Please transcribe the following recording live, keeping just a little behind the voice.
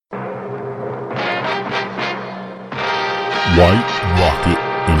White Rocket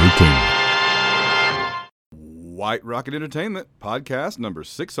Entertainment. White Rocket Entertainment, podcast number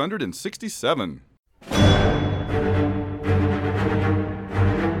 667.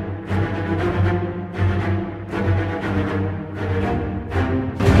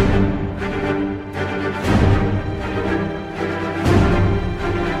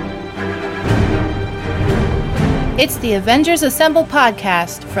 It's the Avengers Assemble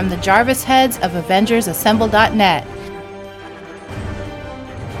podcast from the Jarvis heads of AvengersAssemble.net.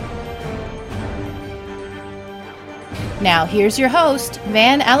 Now, here's your host,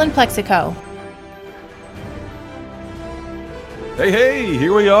 Van Allen Plexico. Hey,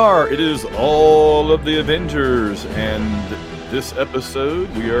 here we are. It is all of the Avengers, and this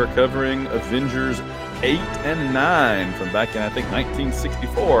episode we are covering Avengers 8 and 9 from back in, I think,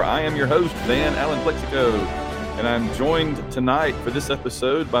 1964. I am your host, Van Allen Plexico, and I'm joined tonight for this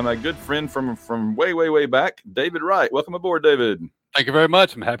episode by my good friend from way back, David Wright. Welcome aboard, David. Thank you very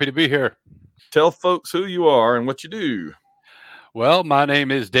much. I'm happy to be here. Tell folks who you are and what you do. Well, my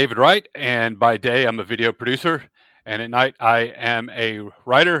name is David Wright, and by day I'm a video producer, and at night I am a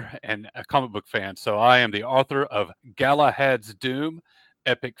writer and a comic book fan. So I am the author of Galahad's Doom,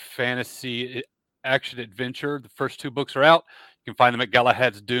 epic fantasy action adventure. The first two books are out. You can find them at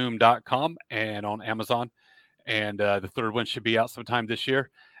galahadsdoom.com and on Amazon. And the third one should be out sometime this year.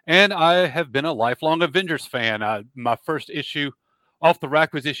 And I have been a lifelong Avengers fan. My first issue off the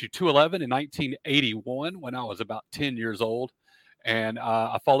rack was issue 211 in 1981 when I was about 10 years old. And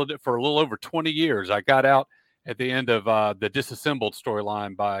I followed it for a little over 20 years. I got out at the end of the Disassembled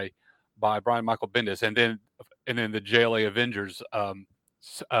storyline by Brian Michael Bendis, and then the JLA Avengers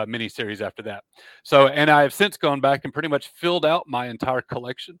miniseries after that. So, and I have since gone back and pretty much filled out my entire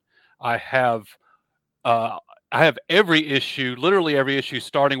collection. I have every issue, literally every issue,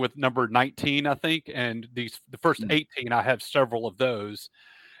 starting with number 19, I think, and the first 18. I have several of those,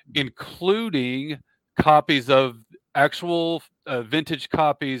 including copies of actual vintage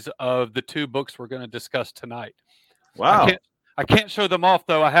copies of the two books we're going to discuss tonight. Wow. I can't show them off,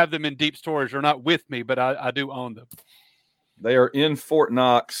 though. I have them in deep storage. They're not with me, but I do own them. They are in Fort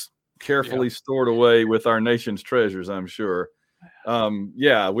Knox, carefully stored away with our nation's treasures, I'm sure.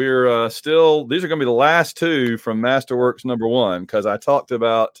 We're still, these are going to be the last two from Masterworks number 1, because I talked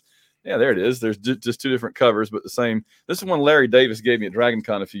about, there it is. There's just two different covers, but the same. This is one Larry Davis gave me at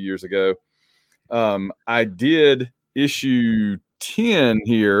DragonCon a few years ago. I did issue 10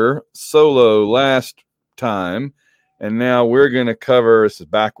 here solo last time, and now we're going to cover, this is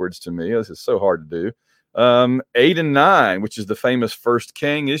backwards to me, this is so hard to do, 8 and 9, which is the famous first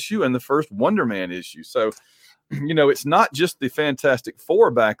Kang issue and the first Wonder Man issue. So, it's not just the Fantastic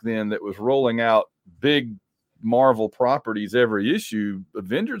Four back then that was rolling out big Marvel properties every issue.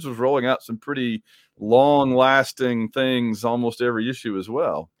 Avengers was rolling out some pretty long-lasting things almost every issue as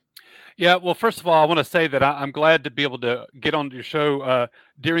well. Yeah, well, first of all, I want to say that I'm glad to be able to get on your show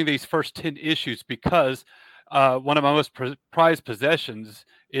during these first 10 issues, because one of my most prized possessions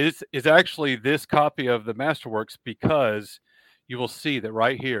is actually this copy of the Masterworks, because you will see that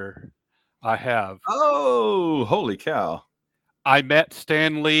right here I have. Oh, holy cow. I met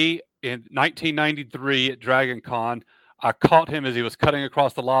Stan Lee in 1993 at DragonCon. I caught him as he was cutting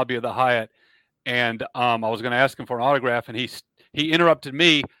across the lobby of the Hyatt, and I was going to ask him for an autograph, and he interrupted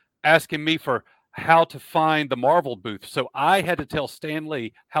me, asking me for how to find the Marvel booth. So I had to tell Stan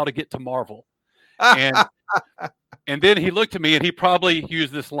Lee how to get to Marvel. And then he looked at me, and he probably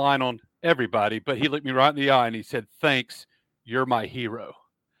used this line on everybody, but he looked me right in the eye and he said, "Thanks, you're my hero."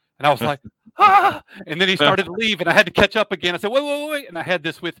 And I was like, ah! And then he started to leave, and I had to catch up again. I said, wait. And I had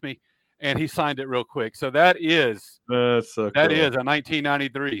this with me, and he signed it real quick. So that is so cool. That is a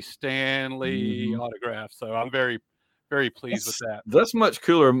 1993 Stan Lee autograph. So I'm very, very pleased with that. That's much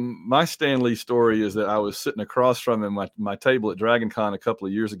cooler. My Stan Lee story is that I was sitting across from him at my table at DragonCon a couple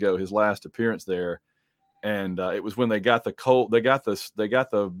of years ago, his last appearance there, and it was when they got the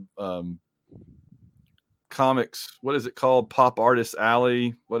comics, what is it called, Pop Artist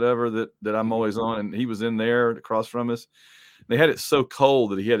Alley, whatever, that I'm always on, and he was in there across from us. They had it so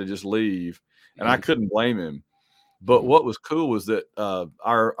cold that he had to just leave, and I couldn't blame him. But what was cool was that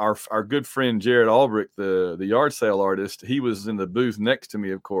our good friend Jared Albrecht, the yard sale artist, he was in the booth next to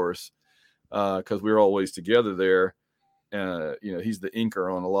me, of course, because we were always together there. He's the inker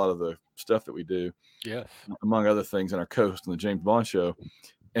on a lot of the stuff that we do, among other things, in our Coast and the James Bond show.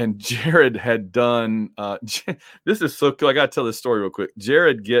 And Jared had done, this is so cool. I got to tell this story real quick.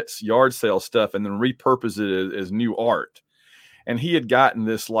 Jared gets yard sale stuff and then repurposes it as new art. And he had gotten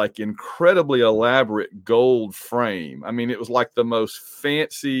this like incredibly elaborate gold frame. I mean, it was like the most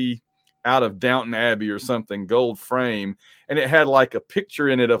fancy out of Downton Abbey or something, gold frame, and it had like a picture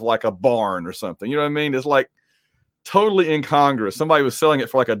in it of like a barn or something. You know what I mean? It's like totally incongruous. Somebody was selling it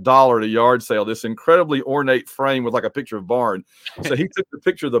for like $1 at a yard sale, this incredibly ornate frame with like a picture of barn. So he took the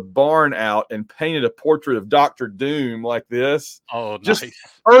picture of the barn out and painted a portrait of Dr. Doom like this. Oh, just nice.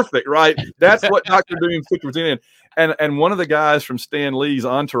 Perfect, right? That's what Dr. Doom's picture was in. And one of the guys from Stan Lee's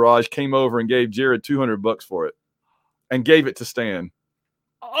entourage came over and gave Jared $200 for it and gave it to Stan.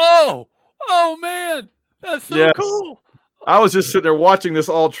 Oh man, that's so cool. I was just sitting there watching this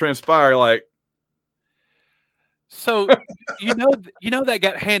all transpire, like. So you know that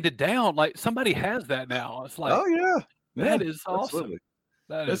got handed down. Like somebody has that now. It's like, oh yeah, that is awesome. Absolutely.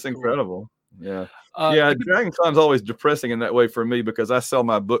 That's cool. Incredible. Yeah. Yeah, Dragon Con's always depressing in that way for me because I sell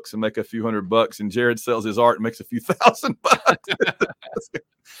my books and make a few $100, and Jared sells his art and makes a few $1,000.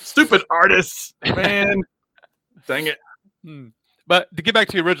 Stupid artists, man. Dang it. But to get back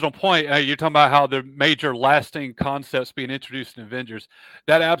to the original point, you're talking about how the major lasting concepts being introduced in Avengers.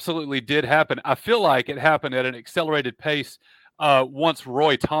 That absolutely did happen. I feel like it happened at an accelerated pace once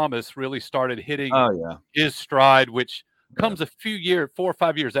Roy Thomas really started hitting his stride, which comes a few years, 4 or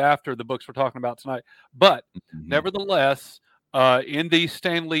 5 years after the books we're talking about tonight. But nevertheless, in these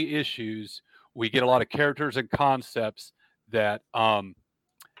Stan Lee issues, we get a lot of characters and concepts that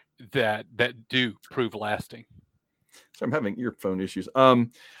that do prove lasting. So I'm having earphone issues.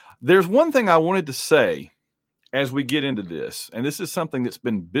 There's one thing I wanted to say as we get into this, and this is something that's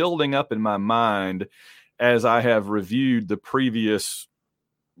been building up in my mind as I have reviewed the previous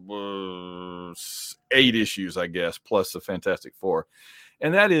 8 issues, I guess, plus the Fantastic Four.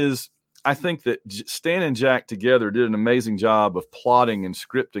 And that is, I think that Stan and Jack together did an amazing job of plotting and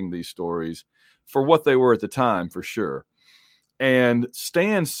scripting these stories for what they were at the time, for sure. And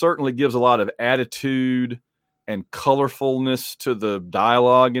Stan certainly gives a lot of attitude and colorfulness to the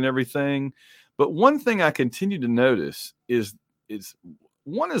dialogue and everything. But one thing I continue to notice is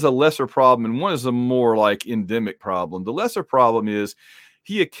one is a lesser problem and one is a more like endemic problem. The lesser problem is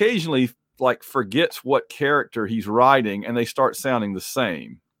he occasionally like forgets what character he's writing and they start sounding the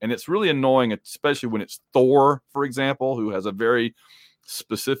same. And it's really annoying, especially when it's Thor, for example, who has a very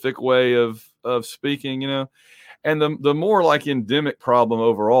specific way of speaking, you know. And the more like endemic problem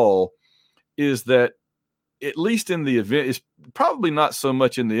overall is that, at least in the event, it's probably not so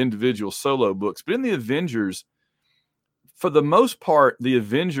much in the individual solo books, but in the Avengers, for the most part, the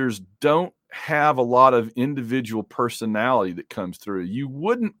Avengers don't have a lot of individual personality that comes through. You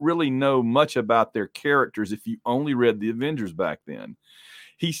wouldn't really know much about their characters if you only read the Avengers back then.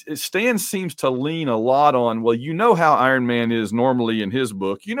 Stan seems to lean a lot on, well, you know how Iron Man is normally in his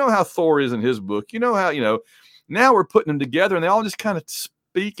book. You know how Thor is in his book. You know how, you know, now we're putting them together and they all just kind of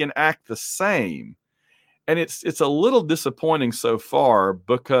speak and act the same. And it's a little disappointing so far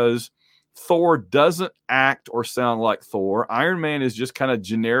because Thor doesn't act or sound like Thor. Iron Man is just kind of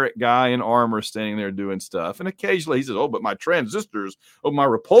generic guy in armor standing there doing stuff. And occasionally he says, oh, but my transistors, oh, my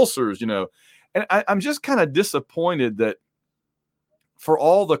repulsors, you know. And I'm just kind of disappointed that for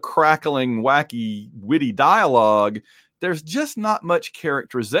all the crackling, wacky, witty dialogue, there's just not much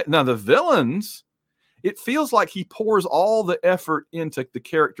characterization. Now, the villains, it feels like he pours all the effort into the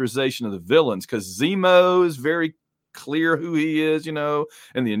characterization of the villains because Zemo is very clear who he is, you know,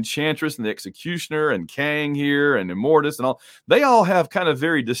 and the Enchantress and the Executioner and Kang here and Immortus and all. They all have kind of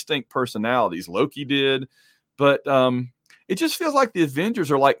very distinct personalities. Loki did, but it just feels like the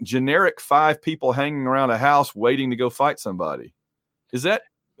Avengers are like generic 5 people hanging around a house waiting to go fight somebody.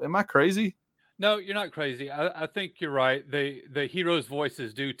 Am I crazy? No, you're not crazy. I think you're right. The heroes'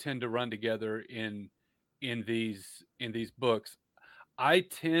 voices do tend to run together in these books. I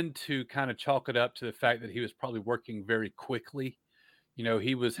tend to kind of chalk it up to the fact that he was probably working very quickly. You know,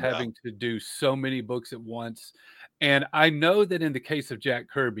 he was having to do so many books at once. And I know that in the case of Jack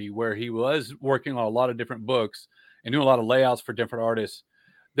Kirby, where he was working on a lot of different books and doing a lot of layouts for different artists,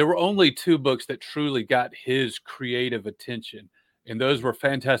 there were only 2 books that truly got his creative attention. And those were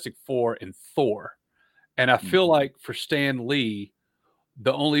Fantastic Four and Thor. And I feel like for Stan Lee,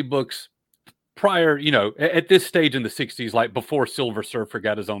 the only books prior, you know, at this stage in the 60s, like before Silver Surfer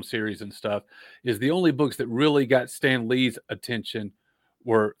got his own series and stuff, is the only books that really got Stan Lee's attention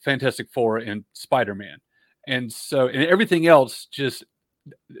were Fantastic Four and Spider-Man. And so, and everything else just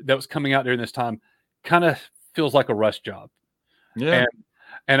that was coming out during this time kind of feels like a rush job. Yeah.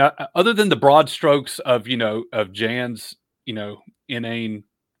 And other than the broad strokes of, you know, of Jan's, you know, inane,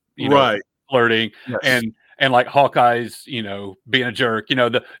 you know, flirting and like Hawkeye's, you know, being a jerk, you know,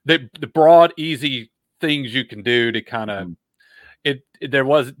 the broad, easy things you can do to kind of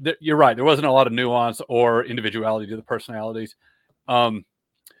you're right. There wasn't a lot of nuance or individuality to the personalities.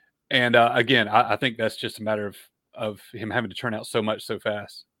 And again, I think that's just a matter of him having to turn out so much so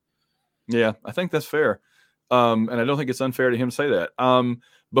fast. Yeah, I think that's fair. And I don't think it's unfair to him to say that.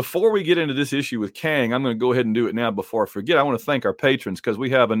 Before we get into this issue with Kang, I'm going to go ahead and do it now before I forget. I want to thank our patrons because we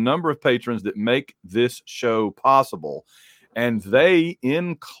have a number of patrons that make this show possible. And they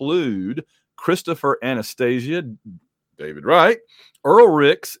include Christopher Anastasia, David Wright, Earl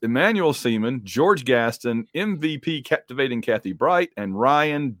Ricks, Emmanuel Seaman, George Gaston, MVP Captivating Kathy Bright, and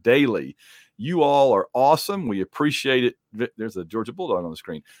Ryan Daly. You all are awesome. We appreciate it. There's a Georgia Bulldog on the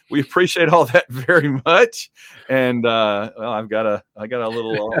screen. We appreciate all that very much. And well, I got a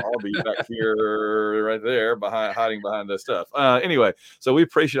little Albie back here, right there, hiding behind that stuff. Anyway, so we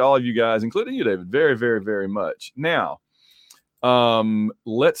appreciate all of you guys, including you, David, very, very, very much. Now,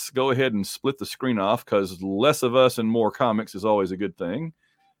 let's go ahead and split the screen off because less of us and more comics is always a good thing.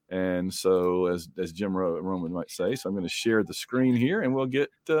 And so, as Jim Roman might say, so I'm going to share the screen here, and we'll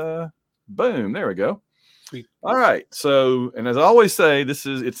get. Boom, there we go. Sweet. All right. So, and as I always say, it's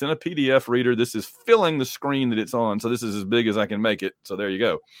in a PDF reader. This is filling the screen that it's on. So this is as big as I can make it. So there you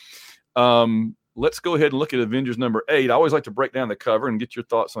go. Let's go ahead and look at Avengers number 8. I always like to break down the cover and get your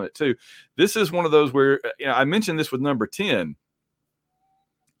thoughts on it too. This is one of those where, I mentioned this with number 10.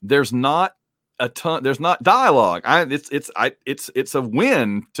 There's not a ton. There's not dialogue. It's a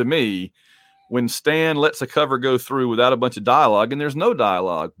win to me when Stan lets a cover go through without a bunch of dialogue, and there's no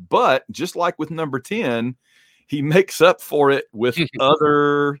dialogue. But just like with number 10, he makes up for it with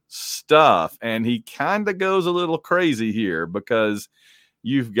other stuff. And he kind of goes a little crazy here because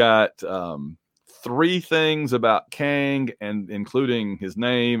you've got 3 things about Kang, and including his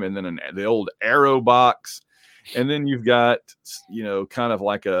name, and then the old arrow box. And then you've got, kind of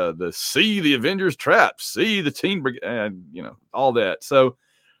like the Avengers trap, see the Teen Brigade, all that. So,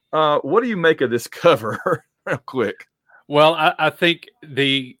 what do you make of this cover, real quick? Well, I think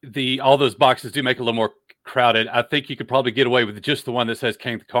the all those boxes do make it a little more crowded. I think you could probably get away with just the one that says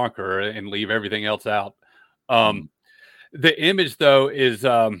Kang the Conqueror and leave everything else out. The image, though, is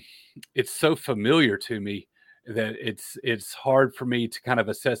it's so familiar to me that it's hard for me to kind of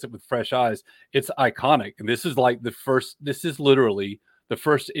assess it with fresh eyes. It's iconic, and this is literally the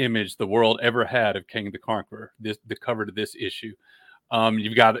first image the world ever had of Kang the Conqueror. The cover to this issue.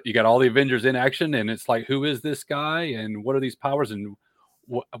 You got all the Avengers in action, and it's like, who is this guy, and what are these powers, and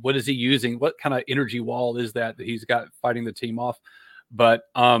what is he using? What kind of energy wall is that he's got fighting the team off? But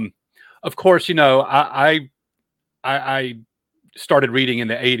of course, I started reading in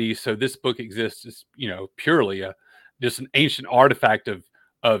the 80s, so this book exists as purely just an ancient artifact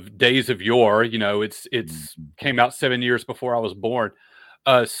of days of yore. It's came out 7 years before I was born.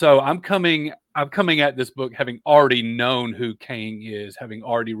 So I'm coming at this book having already known who Kang is, having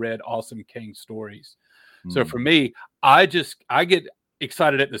already read awesome Kang stories. So for me, I get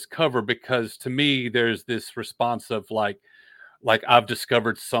excited at this cover because to me there's this response of like I've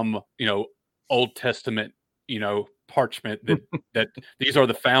discovered some Old Testament parchment that these are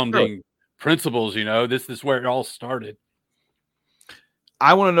the founding principles. This is where it all started.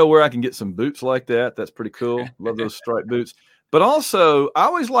 I want to know where I can get some boots like that. That's pretty cool. Love those striped boots. But also, I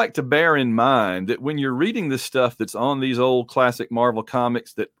always like to bear in mind that when you're reading this stuff that's on these old classic Marvel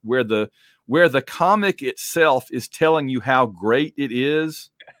comics, that where the comic itself is telling you how great it is,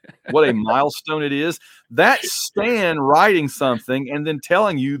 what a milestone it is, that's Stan writing something and then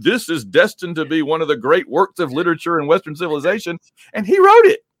telling you this is destined to be one of the great works of literature in Western civilization, and he wrote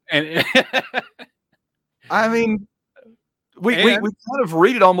it. And I mean, we kind of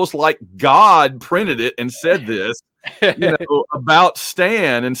read it almost like God printed it and said this. About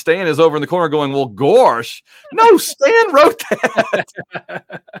Stan, and Stan is over in the corner going, well, gosh, no, Stan wrote that.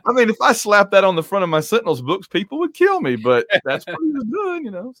 I mean, if I slapped that on the front of my Sentinels books, people would kill me, but that's what he was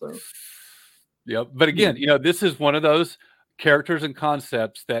doing, so. Yep. But again, this is one of those characters and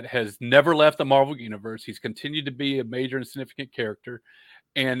concepts that has never left the Marvel universe. He's continued to be a major and significant character.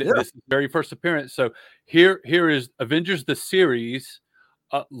 And this is his very first appearance. So here is Avengers the series,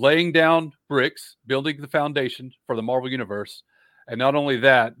 laying down bricks, building the foundation for the Marvel Universe. And not only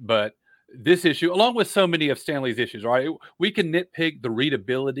that, but this issue, along with so many of Stan Lee's issues, right? We can nitpick the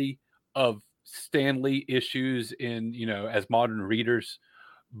readability of Stan Lee issues as modern readers.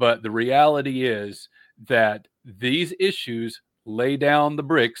 But the reality is that these issues lay down the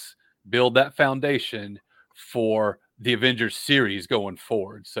bricks, build that foundation for the Avengers series going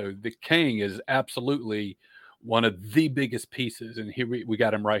forward. So the Kang is absolutely one of the biggest pieces, and here we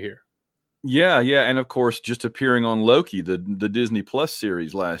got him right here. Yeah, and of course, just appearing on Loki, the Disney Plus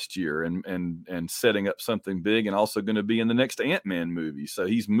series last year, and setting up something big, and also going to be in the next Ant-Man movie. So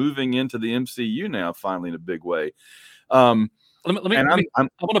he's moving into the MCU now, finally in a big way. I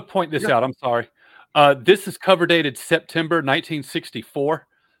want to point this out. I'm sorry. This is cover dated September 1964.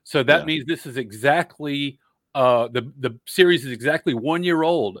 So that means this is exactly the series is exactly 1 year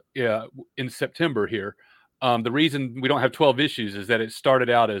old in September here. The reason we don't have 12 issues is that it started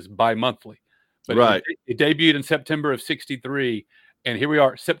out as bi-monthly. But it debuted in September of 63, and here we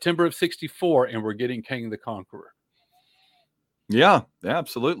are, September of 64, and we're getting Kang the Conqueror. Yeah,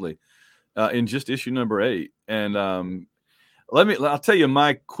 absolutely. In just issue number 8. And I'll tell you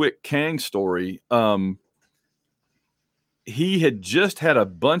my quick Kang story. He had just had a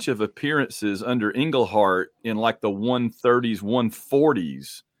bunch of appearances under Englehart in like the 130s,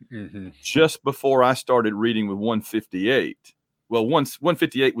 140s, just before I started reading with 158. Well,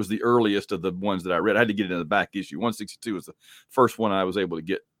 158 was the earliest of the ones that I read. I had to get it in the back issue. 162 was the first one I was able to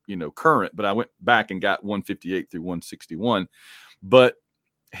get, current, but I went back and got 158 through 161. But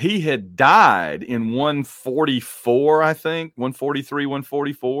he had died in 144, I think, 143,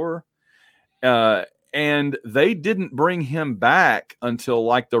 144. And they didn't bring him back until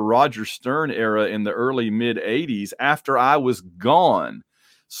like the Roger Stern era in the early mid 80s after I was gone.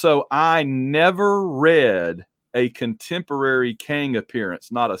 So I never read a contemporary Kang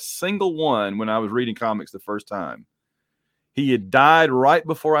appearance, not a single one, when I was reading comics the first time. He had died right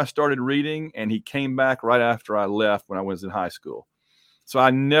before I started reading, and he came back right after I left when I was in high school. So I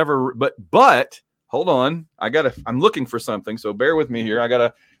never, but hold on, I'm looking for something. So bear with me here. I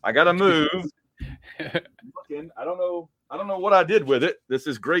gotta move. I don't know what I did with it. This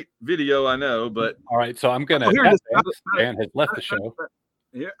is great video, I know, but all right. So I'm gonna. Dan has left the show.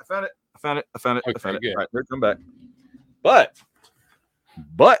 Yeah, I found it. Okay, I found it. Good. All right, here, come back. But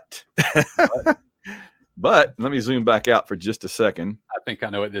let me zoom back out for just a second. I think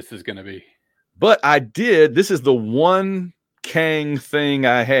I know what this is going to be. But I did. This is the one Kang thing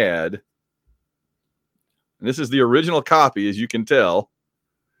I had. And this is the original copy, as you can tell.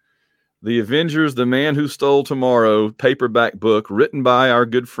 The Avengers, The Man Who Stole Tomorrow paperback book written by our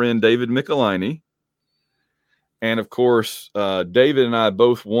good friend David Michelinie. And of course, David and I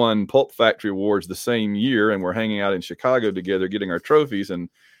both won Pulp Factory Awards the same year, and we're hanging out in Chicago together getting our trophies. And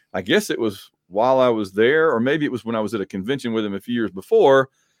I guess it was while I was there, or maybe it was when I was at a convention with him a few years before,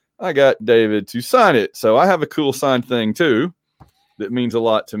 I got David to sign it. So I have a cool signed thing too that means a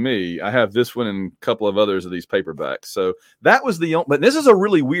lot to me. I have this one and a couple of others of these paperbacks. So that was but this is a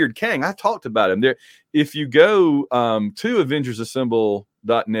really weird Kang. I talked about him there. If you go to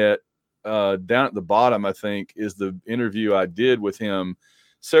AvengersAssemble.net, down at the bottom, I think, is the interview I did with him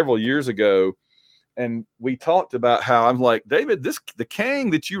several years ago. And we talked about how I'm like, David, the Kang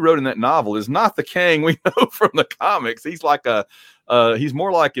that you wrote in that novel is not the Kang we know from the comics. He's like he's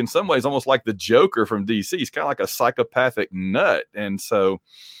more like, in some ways, almost like the Joker from DC. He's kind of like a psychopathic nut. And so,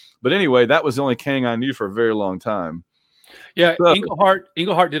 but anyway, that was the only Kang I knew for a very long time. Yeah, so,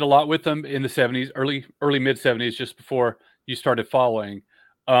 Englehart did a lot with them in the 70s, early mid 70s, just before you started following.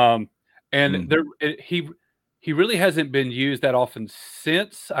 He really hasn't been used that often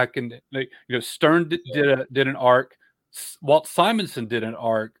since. Stern did an arc. Walt Simonson did an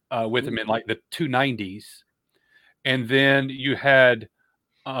arc with him in like the 290s, and then you had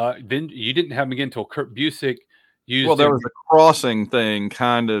then you didn't have him again until Kurt Busiek used. Well, there was a crossing thing,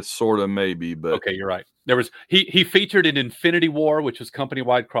 kind of, sort of, maybe, but okay, you're right. There was he featured in Infinity War, which was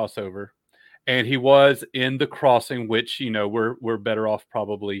company-wide crossover, and he was in The Crossing, which we're better off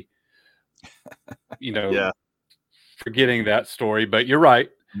probably. Forgetting that story, but you're right.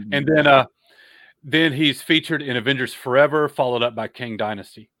 And then he's featured in Avengers Forever, followed up by Kang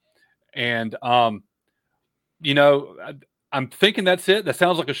Dynasty. And I'm thinking that's it. That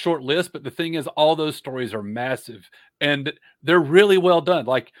sounds like a short list, but the thing is, all those stories are massive and they're really well done.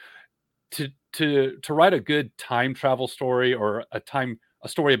 Like to write a good time travel story or a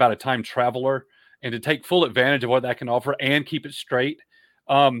story about a time traveler, and to take full advantage of what that can offer and keep it straight.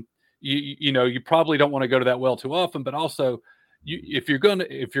 You probably don't want to go to that well too often, but also if you're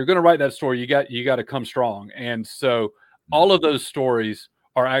gonna write that story, you got to come strong. And so all of those stories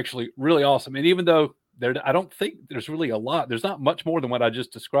are actually really awesome. And even though I don't think there's really a lot, there's not much more than what I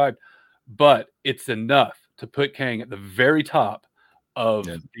just described, but it's enough to put Kang at the very top of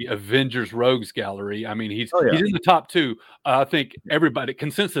the Avengers Rogues Gallery. I mean, he's in the top 2. I think everybody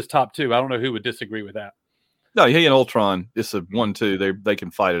consensus top 2. I don't know who would disagree with that. No, he and Ultron, it's a 1-2. They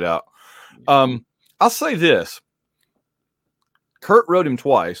can fight it out. I'll say this. Kurt wrote him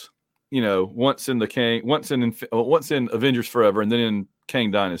twice, once in Avengers Forever and then in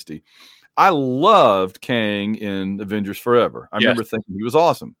Kang Dynasty. I loved Kang in Avengers Forever. I remember thinking he was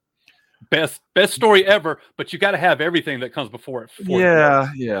awesome. best story ever, but you got to have everything that comes before it.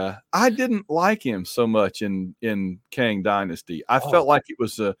 Yeah. I didn't like him so much in Kang Dynasty. I felt like it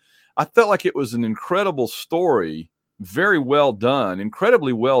was an incredible story, very well done,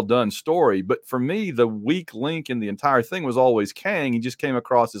 incredibly well done story. But for me, the weak link in the entire thing was always Kang. He just came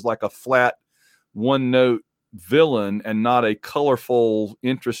across as like a flat, one-note villain and not a colorful,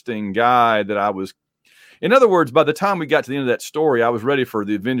 interesting guy that I was. In other words, by the time we got to the end of that story, I was ready for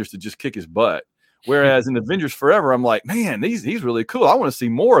the Avengers to just kick his butt. Whereas in Avengers Forever, I'm like, man, he's really cool. I want to see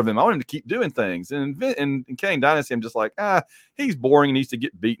more of him. I want him to keep doing things. And in Kang Dynasty, I'm just like, he's boring and needs to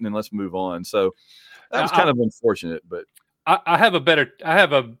get beaten and let's move on. So that was kind of unfortunate. But I have a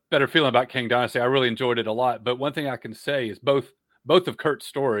better feeling about Kang Dynasty. I really enjoyed it a lot. But one thing I can say is both of Kurt's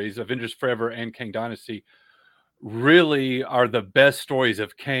stories, Avengers Forever and Kang Dynasty, really are the best stories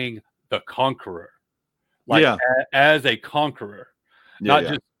of Kang the Conqueror. As a conqueror,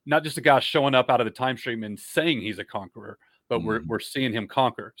 not just a guy showing up out of the time stream and saying he's a conqueror, but we're seeing him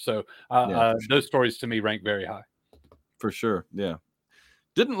conquer. So those stories to me rank very high. For sure. Yeah.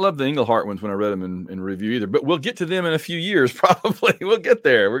 Didn't love the Englehart ones when I read them in review either, but we'll get to them in a few years. Probably we'll get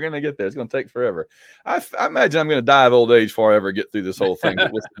there. We're going to get there. It's going to take forever. I imagine I'm going to die of old age before I ever get through this whole thing,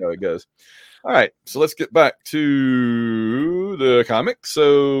 but we'll see how it goes. All right. So let's get back to the comic.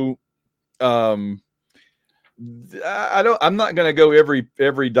 So, I'm not going to go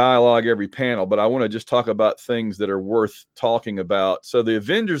every dialogue, every panel, but I want to just talk about things that are worth talking about. So the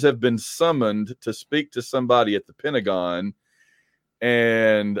Avengers have been summoned to speak to somebody at the Pentagon,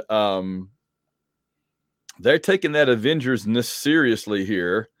 and they're taking that Avengers-ness seriously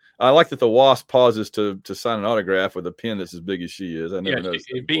here. I like that the Wasp pauses to sign an autograph with a pen that's as big as she is. I never noticed.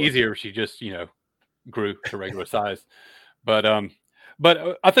 It'd be easier if she just, grew to regular size. But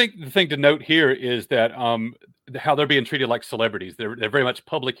I think the thing to note here is that how they're being treated like celebrities. They're very much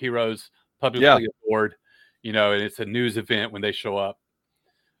public heroes, publicly adored, and it's a news event when they show up.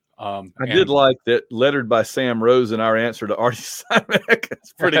 I did like that, lettered by Sam Rosen, our answer to Artie Simek.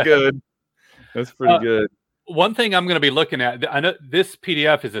 That's pretty good. That's pretty good. One thing I'm going to be looking at, I know this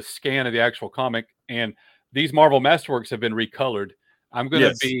PDF is a scan of the actual comic, and these Marvel Masterworks have been recolored. I'm going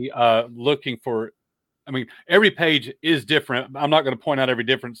to be looking for. I mean, every page is different. I'm not going to point out every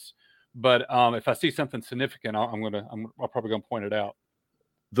difference, but if I see something significant, I'm probably going to point it out.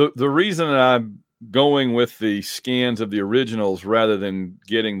 The reason I'm going with the scans of the originals rather than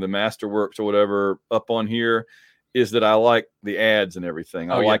getting the Masterworks or whatever up on here is that I like the ads and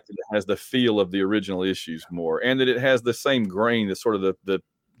everything. I like that it has the feel of the original issues more, and that it has the same grain, the sort of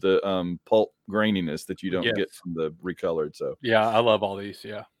the pulp graininess that you don't get from the recolored. So I love all these.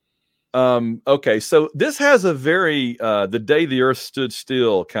 Yeah. Okay, so this has a very the day the Earth stood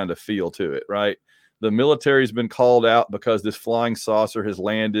still kind of feel to it, right? The military's been called out because this flying saucer has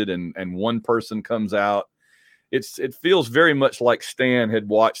landed, and one person comes out. It feels very much like Stan had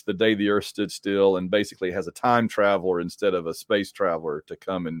watched the day the Earth stood still, and basically has a time traveler instead of a space traveler to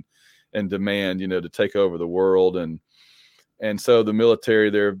come and demand, to take over the world, and so the military,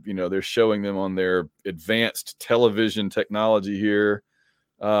 they're showing them on their advanced television technology here.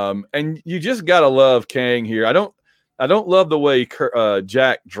 And you just gotta love Kang here. I don't love the way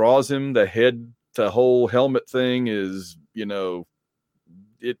Jack draws him. The head to whole helmet thing is,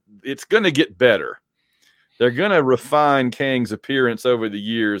 it's gonna get better. They're gonna refine Kang's appearance over the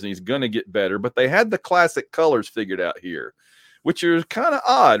years, and he's gonna get better. But they had the classic colors figured out here, which is kind of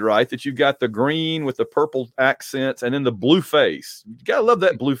odd, right? That you've got the green with the purple accents, and then the blue face. You gotta love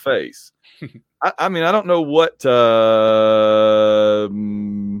that blue face. I mean, I don't know what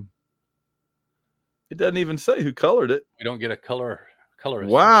it doesn't even say who colored it. We don't get a color.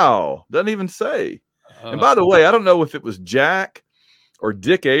 Wow, doesn't even say. And by the way, I don't know if it was Jack or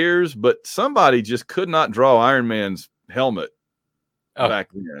Dick Ayers, but somebody just could not draw Iron Man's helmet back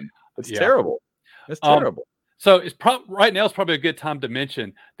then. It's terrible. It's terrible. So it's right now. It's probably a good time to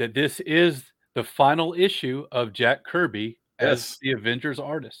mention that this is the final issue of Jack Kirby as the Avengers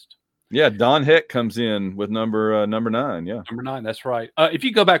artist. Yeah, Don Heck comes in with number 9. Yeah, number 9. That's right. If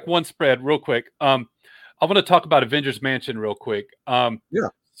you go back one spread real quick, I want to talk about Avengers Mansion real quick.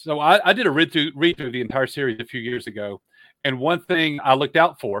 So I did a read through the entire series a few years ago, and one thing I looked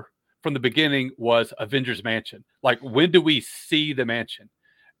out for from the beginning was Avengers Mansion. Like, when do we see the mansion?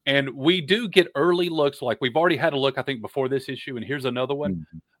 And we do get early looks. Like, we've already had a look, I think, before this issue, and here's another one.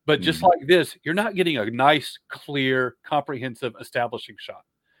 Mm-hmm. But just like this, you're not getting a nice, clear, comprehensive establishing shot.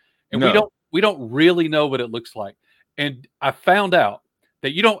 And we don't really know what it looks like. And I found out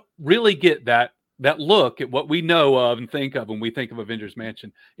that you don't really get that look at what we know of and think of when we think of Avengers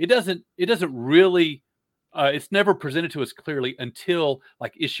Mansion. It doesn't really it's never presented to us clearly until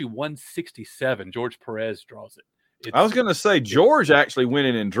like issue 167. George Perez draws it. I was going to say George actually went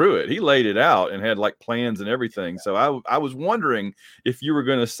in and drew it. He laid it out and had like plans and everything. So I was wondering if you were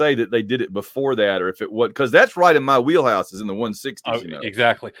going to say that they did it before that, or if it would, because that's right in my wheelhouse, is in the 160s. Oh,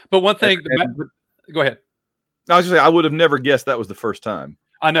 exactly. But one thing, go ahead. I was just saying, I would have never guessed that was the first time.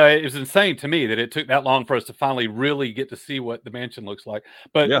 I know, it was insane to me that it took that long for us to finally really get to see what the mansion looks like.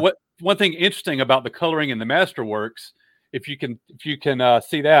 But one thing interesting about the coloring in the Masterworks, if you can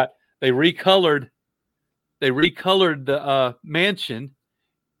see that, they recolored the mansion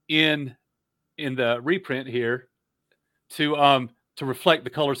in the reprint here to reflect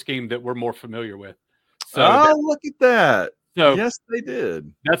the color scheme that we're more familiar with. So look at that. So yes, they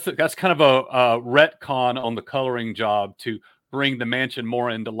did. That's kind of a retcon on the coloring job to bring the mansion more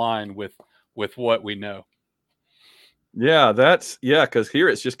into line with what we know. Yeah, because here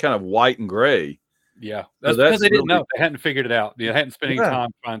it's just kind of white and gray. Yeah, that's because they didn't know. They hadn't figured it out. They hadn't spent any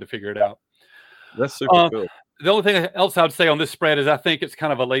time trying to figure it out. That's super cool. The only thing else I would say on this spread is I think it's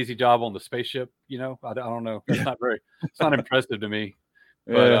kind of a lazy job on the spaceship. You know, I don't know. It's not impressive to me.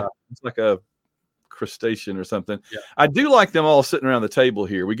 But, it's like a crustacean or something. Yeah. I do like them all sitting around the table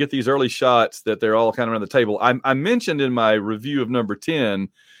here. We get these early shots that they're all kind of around the table. I mentioned in my review of number 10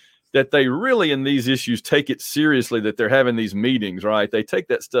 that they really in these issues take it seriously, that they're having these meetings, right? They take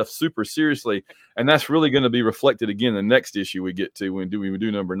that stuff super seriously, and that's really going to be reflected again in the next issue we get to when we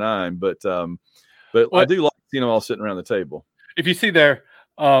do number 9. But I do like seeing them all sitting around the table. If you see there,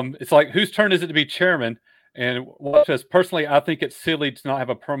 it's like, whose turn is it to be chairman? And Walsh says, personally, I think it's silly to not have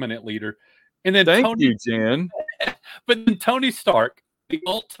a permanent leader. And then Thank you, Jen. But then Tony Stark, the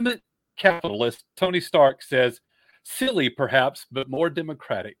ultimate capitalist, Tony Stark says, silly perhaps, but more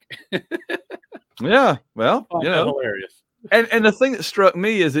democratic. Yeah, well, hilarious. And the thing that struck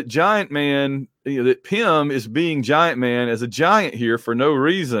me is that Giant Man, that Pym is being Giant Man as a giant here for no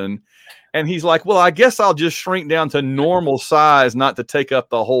reason. And he's like, well, I guess I'll just shrink down to normal size, not to take up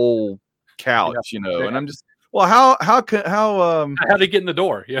the whole couch, And I'm just, well, how to get in the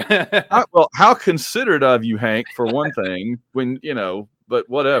door? Yeah. How considerate of you, Hank, for one thing, when, but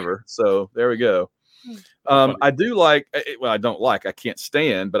whatever. So there we go. I do like, well, I don't like, I can't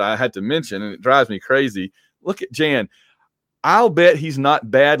stand, but I had to mention, and it drives me crazy. Look at Jan. I'll bet he's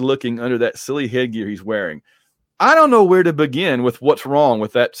not bad looking under that silly headgear he's wearing. I don't know where to begin with what's wrong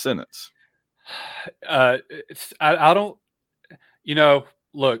with that sentence. I don't,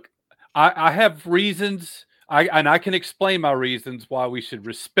 look, I have reasons. I can explain my reasons why we should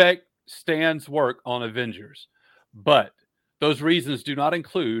respect Stan's work on Avengers, but those reasons do not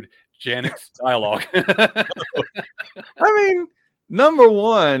include Janet's dialogue. I mean, number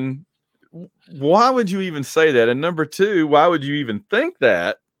one, why would you even say that? And number two, why would you even think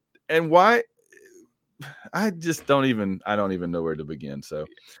that? And why? I don't even know where to begin. So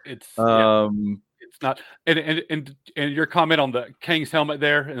it's not. And your comment on the Kang's helmet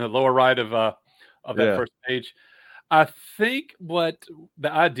there in the lower right of that first page. I think what the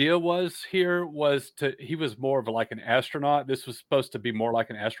idea was here was he was more of like an astronaut. This was supposed to be more like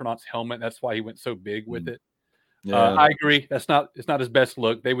an astronaut's helmet. That's why he went so big with it. Yeah. I agree. It's not his best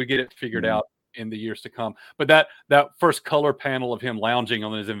look. They would get it figured out in the years to come. But that first color panel of him lounging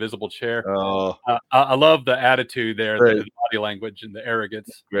on his invisible chair. I love the attitude there, the body language and the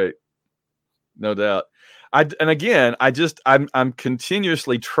arrogance. Great. No doubt. I'm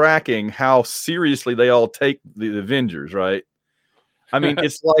continuously tracking how seriously they all take the Avengers, right? I mean,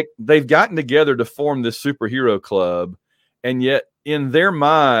 it's like they've gotten together to form this superhero club, and yet in their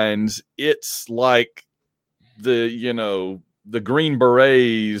minds, it's like the Green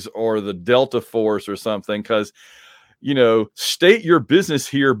Berets or the Delta Force or something, because state your business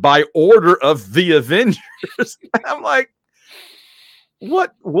here by order of the Avengers. I'm like,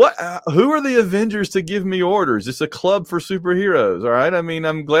 what who are the Avengers to give me orders? It's a club for superheroes. All right. I mean,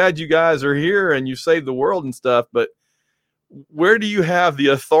 I'm glad you guys are here and you saved the world and stuff, but where do you have the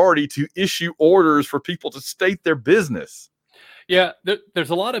authority to issue orders for people to state their business? Yeah, there's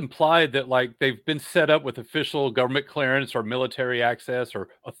a lot implied that like they've been set up with official government clearance or military access or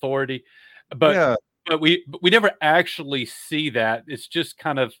authority, but we never actually see that. It's just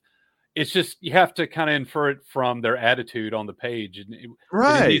you have to kind of infer it from their attitude on the page. And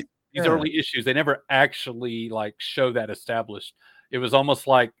right. These early issues, they never actually like show that established. It was almost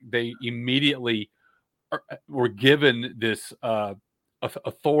like they immediately were given this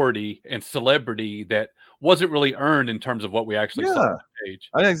authority and celebrity that wasn't really earned in terms of what we actually saw on the page.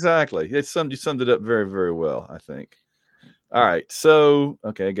 Exactly. You summed it up very, very well, I think. All right. So,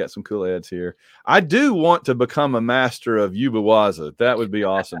 okay, I got some cool ads here. I do want to become a master of Yubawaza. That would be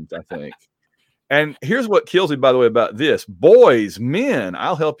awesome, I think. And here's what kills me, by the way, about this: boys, men,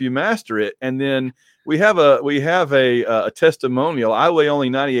 I'll help you master it. And then we have a testimonial. I weigh only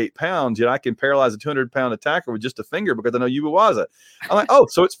 98 pounds, yet I can paralyze a 200-pound attacker with just a finger because I know Yubiwaza. I'm like, oh,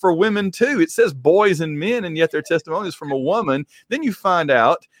 so it's for women too. It says boys and men, and yet their testimony is from a woman. Then you find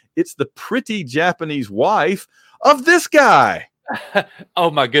out it's the pretty Japanese wife of this guy. Oh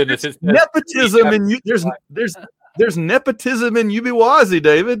my goodness! It's nepotism, and there's nepotism in Yubiwazi,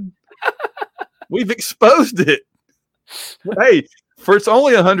 David. We've exposed it. Hey, it's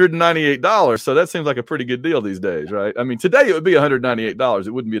only $198, so that seems like a pretty good deal these days, right? I mean, today it would be $198.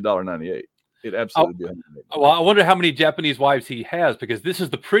 It wouldn't be $1.98. It absolutely would be $198. Well, I wonder how many Japanese wives he has, because this is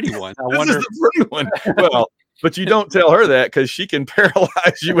the pretty one. This is the pretty one. Well, but you don't tell her that because she can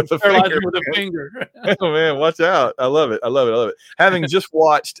paralyze you with a finger. Oh man, watch out! I love it. Having just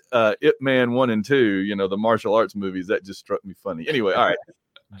watched Ip Man 1 and 2, the martial arts movies, that just struck me funny. Anyway, all right,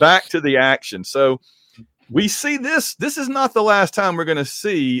 back to the action. So we see this. This is not the last time we're going to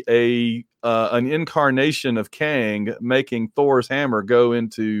see an incarnation of Kang making Thor's hammer go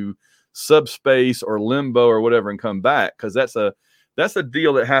into subspace or limbo or whatever and come back, because that's a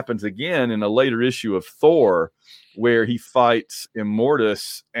deal that happens again in a later issue of Thor, where he fights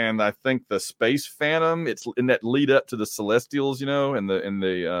Immortus and I think the Space Phantom. It's in that lead up to the Celestials, and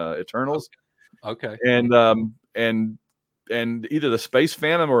the Eternals. Okay. And either the Space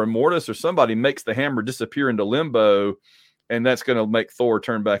Phantom or Immortus or somebody makes the hammer disappear into limbo, and that's going to make Thor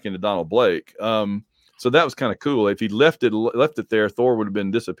turn back into Donald Blake. So that was kind of cool. If he left it there, Thor would have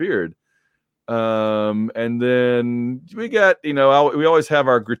been disappeared. And then we got, we always have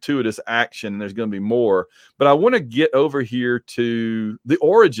our gratuitous action, and there's going to be more, but I want to get over here to the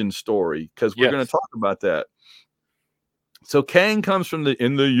origin story, because we're going to talk about that. So Kang comes from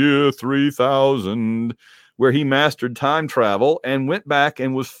in the year 3000, where he mastered time travel and went back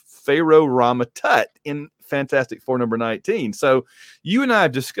and was Pharaoh Rama-Tut in Fantastic Four number 19. So you and I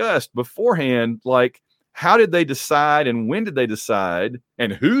have discussed beforehand, like, how did they decide and when did they decide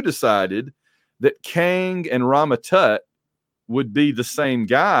and who decided that Kang and Rama-Tut would be the same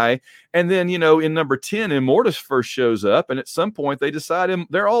guy? And then, in number 10, Immortus first shows up, and at some point they decide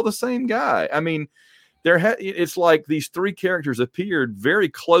they're all the same guy. I mean, it's like these three characters appeared very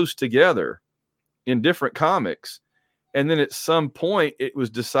close together in different comics, and then at some point it was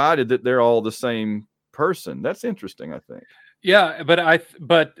decided that they're all the same person. That's interesting, I think. Yeah,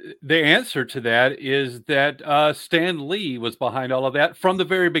 but the answer to that is that Stan Lee was behind all of that from the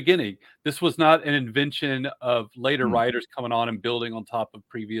very beginning. This was not an invention of later writers coming on and building on top of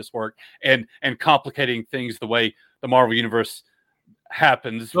previous work and complicating things the way the Marvel Universe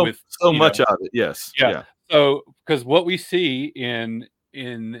happens with so much of it. Yes. Yeah. So because what we see in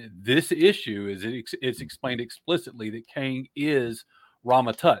this issue is it's explained explicitly that Kang is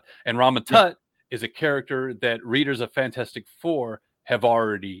Rama-Tut, and Rama-Tut is a character that readers of Fantastic Four have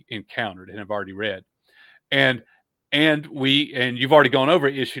already encountered and have already read. And you've already gone over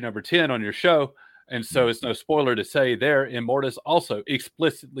issue number 10 on your show. And so it's no spoiler to say there, Immortus also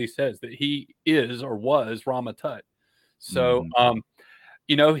explicitly says that he is or was Rama-Tut. So,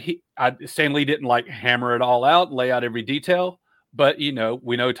 Stan Lee didn't like hammer it all out, lay out every detail, but we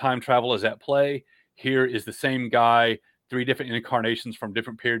know time travel is at play. Here is the same guy, 3 different incarnations from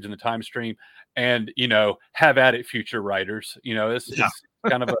different periods in the time stream, and have at it, future writers. It's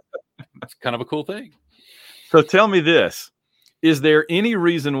kind of a cool thing. So tell me this: is there any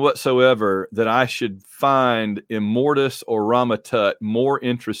reason whatsoever that I should find Immortus or Rama-Tut more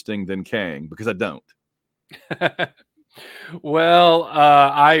interesting than Kang? Because I don't. Well,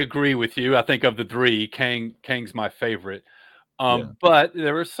 I agree with you. I think of the 3, Kang's my favorite. But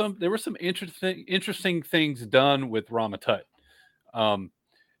there were some interesting things done with Rama-Tut.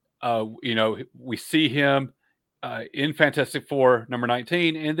 We see him in Fantastic Four number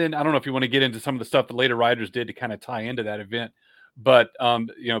 19, and then I don't know if you want to get into some of the stuff that later writers did to kind of tie into that event, but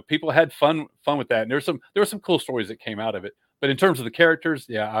people had fun with that, and there were some cool stories that came out of it. But in terms of the characters,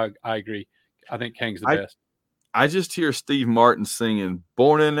 I agree. I think Kang's the best. I just hear Steve Martin singing,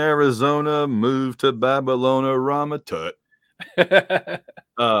 "Born in Arizona, moved to Babylon, Rama-Tut."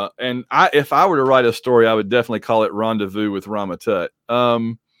 And if I were to write a story, I would definitely call it Rendezvous with Rama-Tut.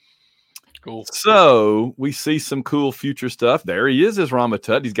 Cool. So we see some cool future stuff. There he is as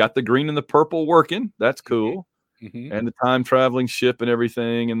Rama-Tut. He's got the green and the purple working. That's cool. Mm-hmm. And the time traveling ship and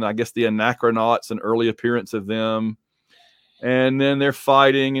everything. And I guess the Anachronauts, an early appearance of them. And then they're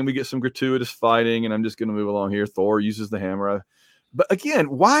fighting, and we get some gratuitous fighting. And I'm just going to move along here. Thor uses the hammer. But again,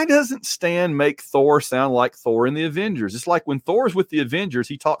 why doesn't Stan make Thor sound like Thor in the Avengers? It's like when Thor's with the Avengers,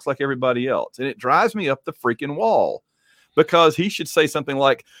 he talks like everybody else. And it drives me up the freaking wall, because he should say something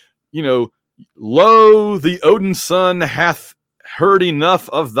like, Lo, the Odin's son hath heard enough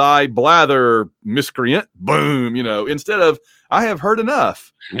of thy blather, miscreant. Boom, instead of I have heard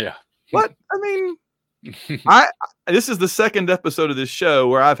enough. Yeah. What? I mean, this is the second episode of this show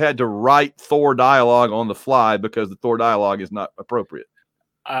where I've had to write Thor dialogue on the fly because the Thor dialogue is not appropriate.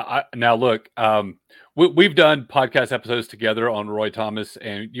 Now look, we've done podcast episodes together on Roy Thomas,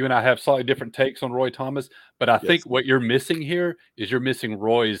 and you and I have slightly different takes on Roy Thomas. But I think what you're missing here is you're missing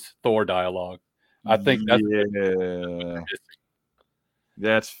Roy's Thor dialogue. I think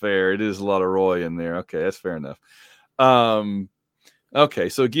that's fair. It is a lot of Roy in there. Okay, that's fair enough. Okay,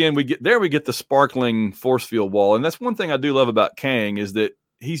 so again, we get the sparkling force field wall, and that's one thing I do love about Kang is that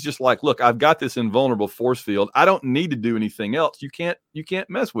he's just like, look, I've got this invulnerable force field. I don't need to do anything else. You can't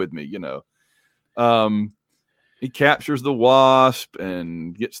mess with me, He captures the Wasp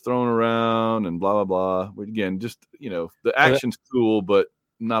and gets thrown around and blah blah blah. Again, just the action's cool, but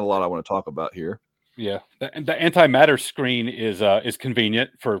not a lot I want to talk about here. Yeah, the antimatter screen is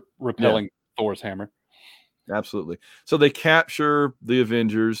convenient for repelling Thor's hammer. Absolutely. So they capture the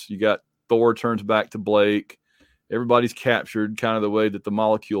Avengers. You got Thor turns back to Blake. Everybody's captured, kind of the way that the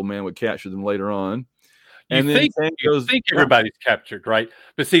Molecule Man would capture them later on. And you think everybody's captured, right?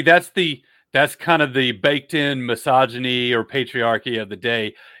 But see, that's kind of the baked-in misogyny or patriarchy of the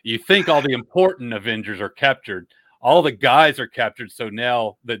day. You think all the important Avengers are captured. All the guys are captured, so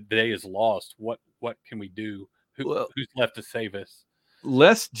now the day is lost. What can we do? Who's left to save us?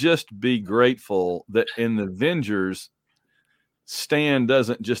 Let's just be grateful that in the Avengers, Stan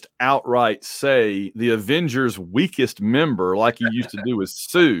doesn't just outright say the Avengers' weakest member like he used to do with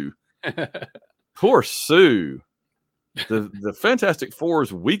Sue. Poor Sue. The Fantastic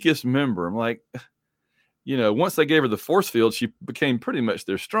Four's weakest member. I'm like, once they gave her the force field, she became pretty much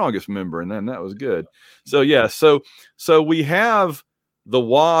their strongest member, and then that was good. So yeah, so we have the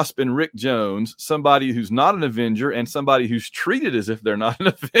Wasp and Rick Jones, somebody who's not an Avenger and somebody who's treated as if they're not an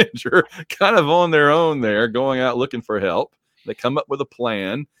Avenger, kind of on their own there, going out looking for help. They come up with a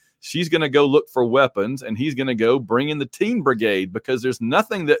plan. She's going to go look for weapons, and he's going to go bring in the Teen Brigade, because there's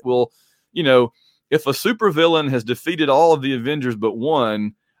nothing that will, if a supervillain has defeated all of the Avengers but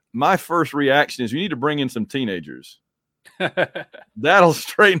one, my first reaction is you need to bring in some teenagers. That'll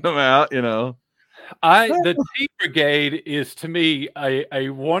straighten them out, The Teen Brigade is, to me, a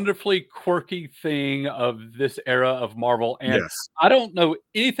wonderfully quirky thing of this era of Marvel, and I don't know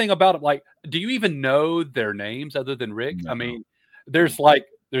anything about it. Like, do you even know their names other than Rick? No. I mean, there's the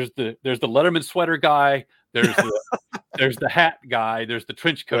Letterman sweater guy, there's the hat guy, there's the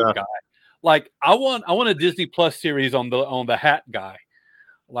trench coat guy. Like, I want a Disney Plus series on the hat guy.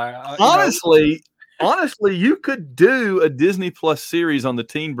 Like, honestly, you could do a Disney Plus series on the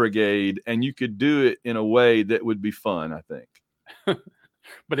Teen Brigade, and you could do it in a way that would be fun, I think.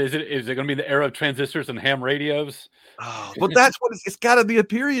 But is it going to be the era of transistors and ham radios? Oh, but that's what it's got to be, a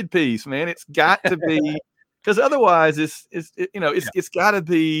period piece, man. It's got to be, because otherwise it's got to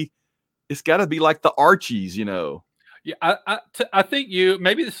be like the Archies, Yeah, I think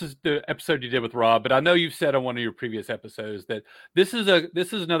maybe this is the episode you did with Rob, but I know you've said on one of your previous episodes that this is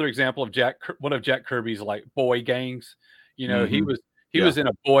another example of one of Jack Kirby's like boy gangs. He was in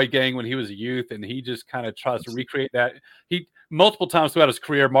a boy gang when he was a youth, and he just kind of tries to recreate that. He multiple times throughout his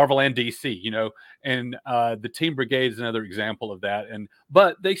career, Marvel and DC, and the Teen Brigade is another example of that.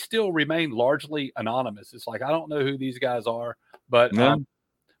 But they still remain largely anonymous. It's like, I don't know who these guys are, but.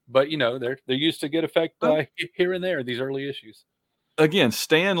 But they're used to good effect here and there in these early issues. Again,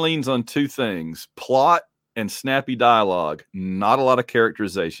 Stan leans on two things: plot and snappy dialogue. Not a lot of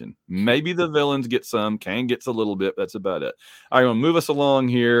characterization. Maybe the villains get some. Kang gets a little bit. That's about it. All right, I'm gonna move us along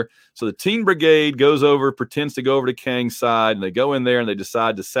here. So the Teen Brigade pretends to go over to Kang's side, and they go in there and they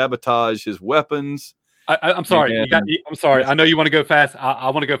decide to sabotage his weapons. I'm sorry. I'm sorry. I know you want to go fast. I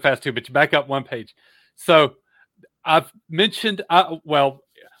want to go fast too, but you back up one page. So I've mentioned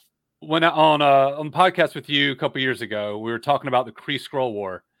when on the podcast with you a couple years ago, we were talking about the Kree Skrull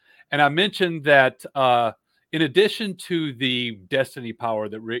War, and I mentioned that in addition to the destiny power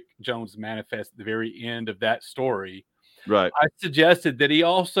that Rick Jones manifests at the very end of that story, right? I suggested that he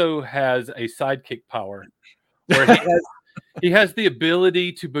also has a sidekick power, where he has the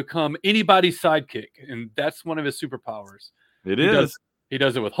ability to become anybody's sidekick, and that's one of his superpowers. He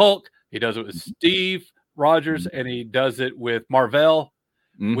does it with Hulk. He does it with Steve Rogers, and he does it with Marvel.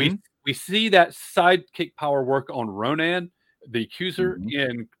 Mm-hmm. We see that sidekick power work on Ronan, the Accuser,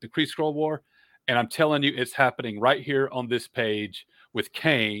 in the Kree Skrull War, and I'm telling you, it's happening right here on this page with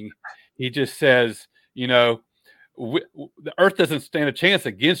Kang. He just says, the Earth doesn't stand a chance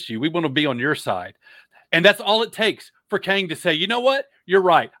against you. We want to be on your side, and that's all it takes for Kang to say, you know what? you're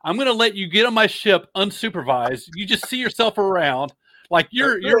right. I'm going to let you get on my ship unsupervised. You just see yourself around like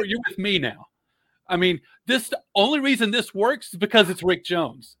you're with me now. I mean, the only reason this works is because it's Rick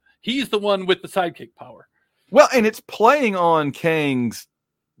Jones. He's the one with the sidekick power. Well, and it's playing on Kang's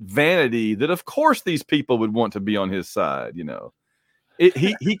vanity that, of course, these people would want to be on his side. You know,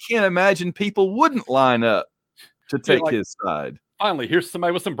 he can't imagine people wouldn't line up to take his side. Finally, here's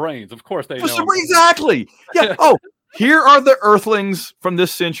somebody with some brains. Of course, they know. Exactly. Yeah. Oh, here are the Earthlings from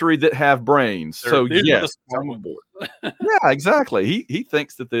this century that have brains. So yes, I'm on board. Yeah, exactly. He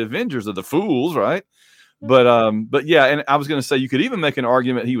thinks that the Avengers are the fools, right? But yeah, and I was going to say you could even make an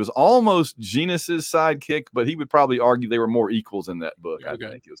argument he was almost Genus's sidekick, but he would probably argue they were more equals in that book. I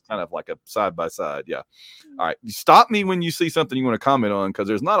think it was kind of like a side by side. Yeah. All right, stop me when you see something you want to comment on, because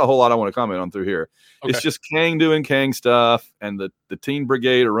there's not a whole lot I want to comment on through here. Okay. It's just Kang doing Kang stuff, and the Teen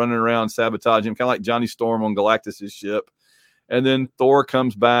Brigade are running around sabotaging him, kind of like Johnny Storm on Galactus's ship. And then Thor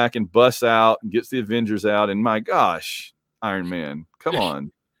comes back and busts out and gets the Avengers out. And my gosh, Iron Man, come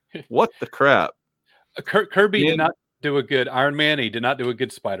on, what the crap? Kirby did not do a good Iron Man. He did not do a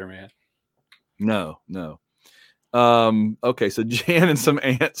good Spider-Man. No. Okay, so Jan and some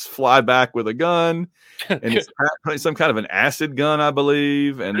ants fly back with a gun, and it's some kind of an acid gun, I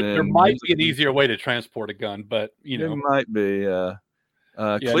believe. And there might be an easier way to transport a gun, but it might be.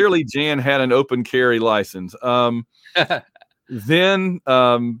 Clearly, Jan had an open carry license. Then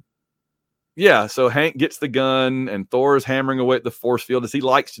so Hank gets the gun, and Thor is hammering away at the force field, as he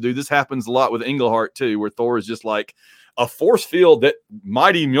likes to do. This happens a lot with Engelhart too, where Thor is just like, a force field that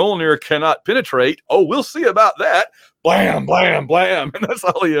mighty Mjolnir cannot penetrate. Oh, we'll see about that. Blam, blam, blam. And that's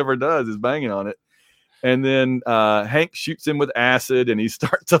all he ever does is banging on it. And then Hank shoots him with acid, and he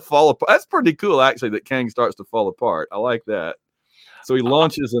starts to fall apart. That's pretty cool, actually, that Kang starts to fall apart. I like that. So he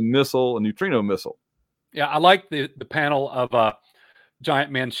launches a neutrino missile. Yeah, I like the panel of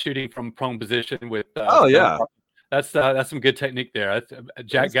Giant Man shooting from prone position with. That's some good technique there.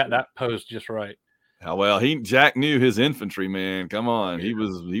 Jack got that pose just right. Well, Jack knew his infantry, man. Come on, he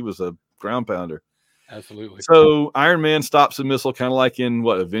was a ground pounder. Absolutely. So Iron Man stops a missile, kind of like in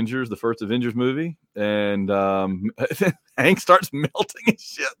Avengers, the first Avengers movie, and Hank starts melting his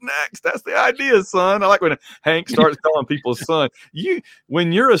shit next. That's the idea, son. I like when Hank starts calling people son.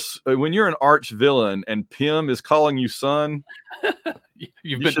 When you're an arch villain and Pym is calling you son,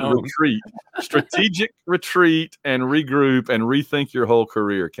 you should retreat, strategic retreat, and regroup and rethink your whole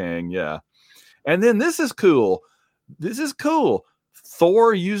career, Kang. Yeah. And then this is cool.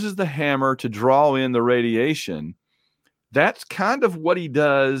 Thor uses the hammer to draw in the radiation. That's kind of what he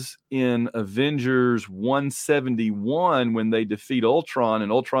does in Avengers 171 when they defeat Ultron,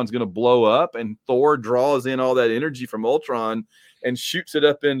 and Ultron's going to blow up, and Thor draws in all that energy from Ultron and shoots it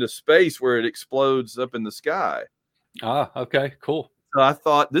up into space where it explodes up in the sky. Okay, cool. So I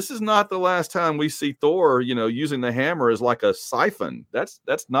thought, this is not the last time we see Thor, using the hammer as like a siphon. That's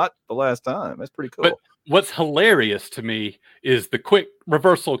not the last time. That's pretty cool. But what's hilarious to me is the quick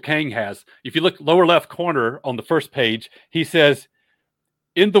reversal Kang has. If you look lower left corner on the first page, he says,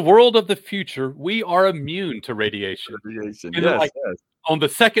 "In the world of the future, we are immune to radiation." Yes. On the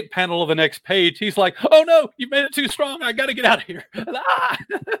second panel of the next page, he's like, "Oh no, you made it too strong. I got to get out of here."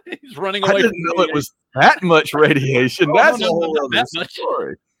 He's running away. I didn't know it was that much radiation. That's a whole other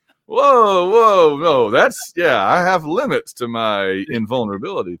story. Whoa, no, I have limits to my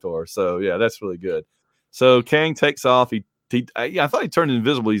invulnerability, Thor. So yeah, that's really good. So Kang takes off. I thought he turned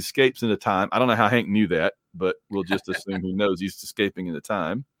invisible. He escapes into time. I don't know how Hank knew that, but we'll just assume he knows he's escaping into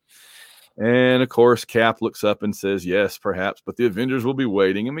time. And of course, Cap looks up and says, "Yes, perhaps, but the Avengers will be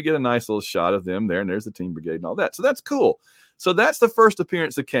waiting." And we get a nice little shot of them there, and there's the Teen Brigade and all that. So that's cool. So that's the first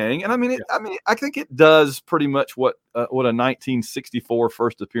appearance of Kang, and I think it does pretty much what a 1964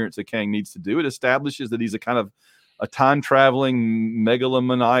 first appearance of Kang needs to do. It establishes that he's a kind of a time traveling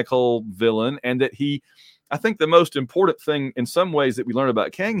megalomaniacal villain, and that I think the most important thing in some ways that we learn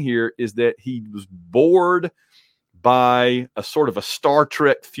about Kang here is that he was bored by a sort of a Star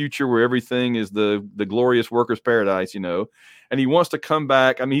Trek future where everything is the glorious workers' paradise, and he wants to come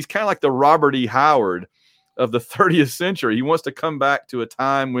back. I mean, he's kind of like the Robert E. Howard of the 30th century. He wants to come back to a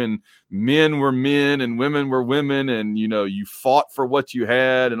time when men were men and women were women, and you fought for what you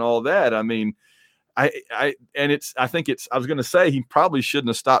had and all that. I mean, I was going to say he probably shouldn't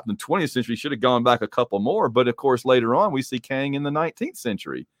have stopped in the 20th century. He should have gone back a couple more. But of course, later on, we see Kang in the 19th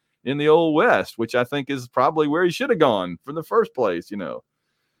century in the Old West, which I think is probably where he should have gone from the first place,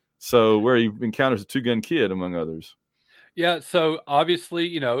 So where he encounters a two-gun kid, among others. Yeah. So obviously,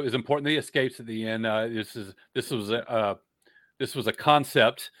 it's important that he escapes at the end. This was this was a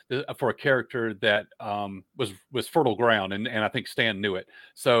concept for a character that was fertile ground, and I think Stan knew it.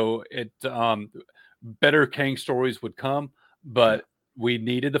 So it better Kang stories would come, but we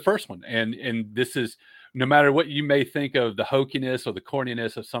needed the first one, and this is, no matter what you may think of the hokiness or the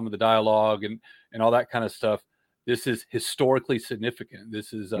corniness of some of the dialogue and all that kind of stuff, this is historically significant.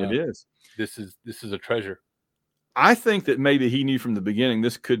 This is it is. This is a treasure. I think that maybe he knew from the beginning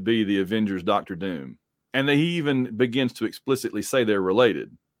this could be the Avengers Doctor Doom. And he even begins to explicitly say they're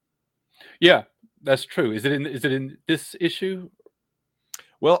related. Yeah, that's true. Is it in this issue?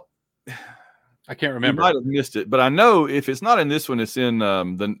 Well, I can't remember. You might have missed it, but I know if it's not in this one, it's in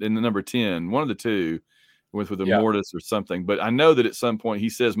the number 10, one of the two, with Immortus or something. But I know that at some point he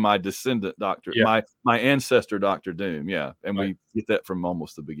says my descendant Doctor, my ancestor Doctor Doom. Yeah, and we get that from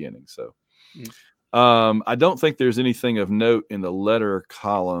almost the beginning. So. I don't think there's anything of note in the letter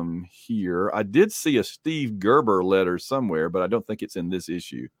column here. I did see a Steve Gerber letter somewhere, but I don't think it's in this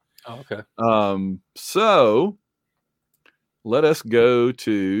issue. Oh, okay. So let us go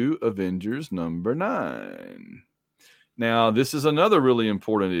to Avengers number 9. Now, this is another really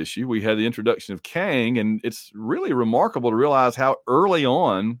important issue. We had the introduction of Kang, and it's really remarkable to realize how early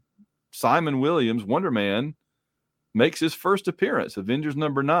on Simon Williams, Wonder Man, makes his first appearance, Avengers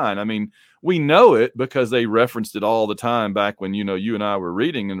number 9. I mean, we know it because they referenced it all the time back when, you and I were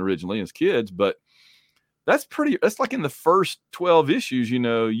reading it originally as kids, but that's like in the first 12 issues,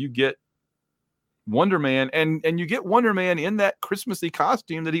 you get Wonder Man and you get Wonder Man in that Christmassy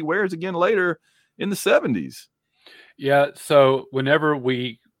costume that he wears again later in the 70s. Yeah. So whenever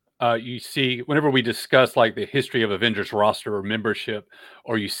we discuss like the history of Avengers roster or membership,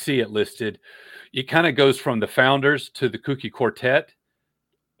 or you see it listed, it kind of goes from the founders to the Kooky Quartet.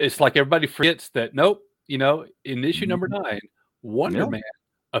 It's like everybody forgets that, nope, in issue number 9, Wonder Man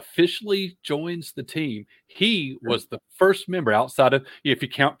officially joins the team. He was the first member outside of, if you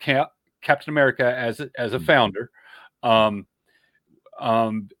count Captain America as a founder,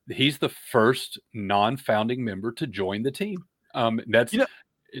 he's the first non-founding member to join the team.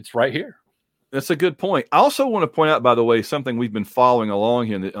 It's right here. That's a good point. I also want to point out, by the way, something we've been following along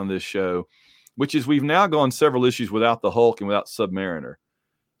here on this show, which is we've now gone several issues without the Hulk and without Submariner.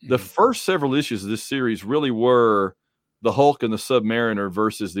 The first several issues of this series really were the Hulk and the Submariner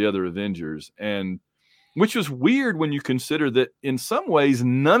versus the other Avengers, and which was weird when you consider that in some ways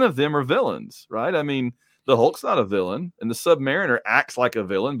none of them are villains, right? I mean, the Hulk's not a villain, and the Submariner acts like a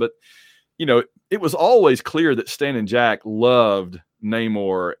villain, but it was always clear that Stan and Jack loved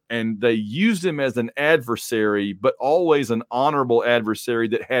Namor, and they used him as an adversary, but always an honorable adversary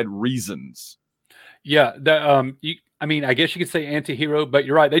that had reasons. Yeah, I guess you could say anti-hero, but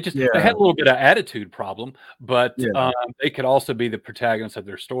you're right. They had a little bit of attitude problem, but they could also be the protagonists of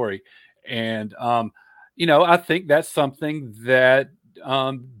their story. And, I think that's something that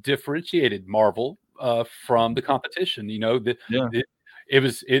differentiated Marvel from the competition.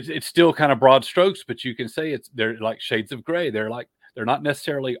 It's still kind of broad strokes, but you can say they're like shades of gray. They're not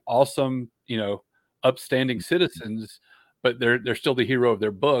necessarily awesome, upstanding citizens, but they're still the hero of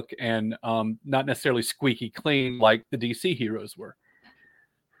their book, and not necessarily squeaky clean like the DC heroes were.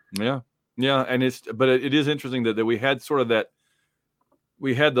 Yeah, and it is interesting that we had sort of that.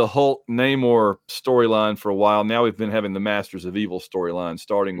 We had the Hulk Namor storyline for a while. Now we've been having the Masters of Evil storyline,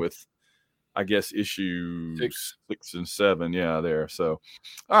 starting with, I guess, issue 6 and 7. Yeah, there. So,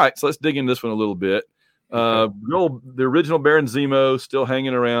 all right. So let's dig into this one a little bit. The original Baron Zemo still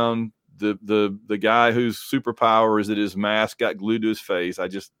hanging around. The guy whose superpower is that his mask got glued to his face. I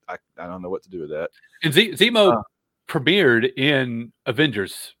don't know what to do with that. And Zemo premiered in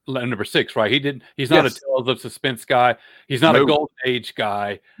Avengers number 6, right? He's not a Tales of Suspense guy. He's not a Golden Age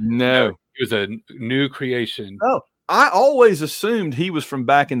guy. No. He was a new creation. Oh, I always assumed he was from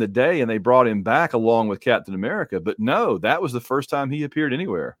back in the day and they brought him back along with Captain America, but no, that was the first time he appeared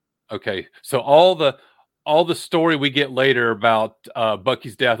anywhere. Okay. So all the story we get later about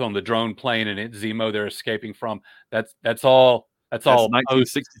Bucky's death on the drone plane and it's Zemo they're escaping from, that's all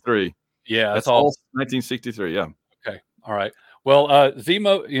 1963. Yeah, that's all 1963. Yeah. Okay. All right. Well,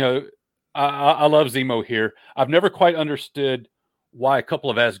 Zemo, I love Zemo here. I've never quite understood why a couple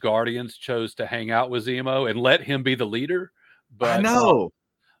of Asgardians chose to hang out with Zemo and let him be the leader. But I know.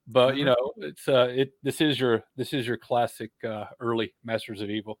 This is your classic early Masters of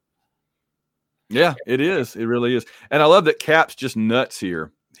Evil. Yeah, it is. It really is. And I love that Cap's just nuts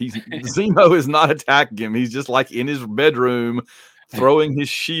here. Zemo is not attacking him. He's just like in his bedroom throwing his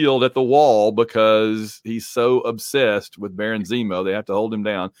shield at the wall because he's so obsessed with Baron Zemo. They have to hold him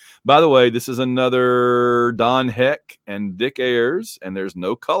down. By the way, this is another Don Heck and Dick Ayers, and there's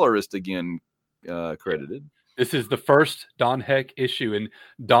no colorist again credited. This is the first Don Heck issue, and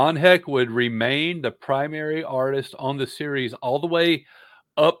Don Heck would remain the primary artist on the series all the way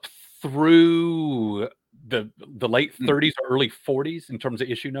up through the late 30s or early 40s in terms of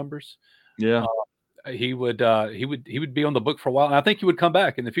issue numbers. Yeah. He would be on the book for a while, and I think he would come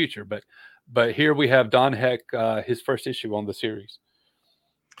back in the future. But here we have Don Heck, his first issue on the series.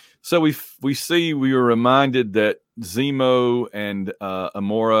 So we were reminded that Zemo and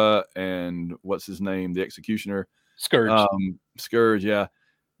Amora and what's his name, the Executioner, Scourge, yeah,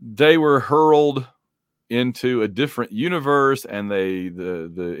 they were hurled into a different universe, and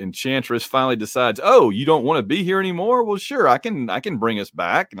the Enchantress finally decides, oh, you don't want to be here anymore? Well, sure, I can bring us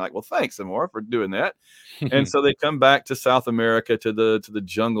back. And like, well, thanks, Amora, for doing that. And so they come back to South America to the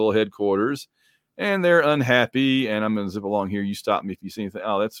jungle headquarters. And they're unhappy, and I'm going to zip along here. You stop me if you see anything.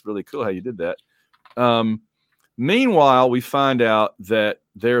 Oh, that's really cool how you did that. Meanwhile, we find out that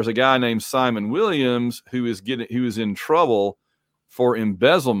there's a guy named Simon Williams who is in trouble for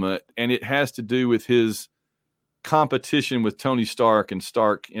embezzlement, and it has to do with his competition with Tony Stark and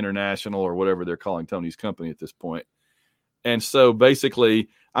Stark International, or whatever they're calling Tony's company at this point. And so basically,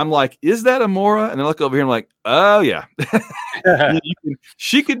 I'm like, is that Amora? And I look over here, and I'm like, oh, yeah.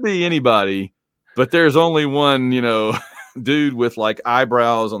 She could be anybody. But there's only one, dude with like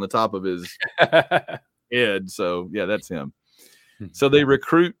eyebrows on the top of his head. So, yeah, that's him. So they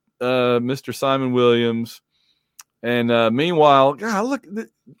recruit Mr. Simon Williams. And meanwhile, God, look,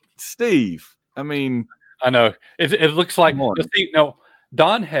 Steve. I mean, I know. It looks like,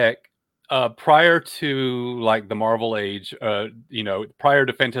 Don Heck, prior to like the Marvel age, prior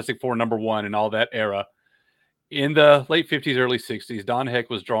to Fantastic Four #1 and all that era, in the late 50s, early 60s, Don Heck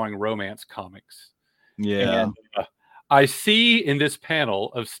was drawing romance comics. Yeah. And, I see in this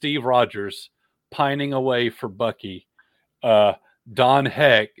panel of Steve Rogers pining away for Bucky, Don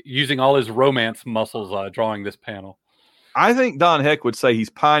Heck using all his romance muscles drawing this panel. I think Don Heck would say he's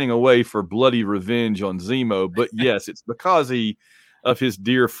pining away for bloody revenge on Zemo, but yes, it's because of his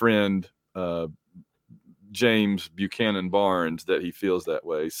dear friend James Buchanan Barnes that he feels that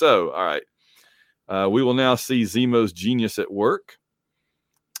way. So, all right. We will now see Zemo's genius at work.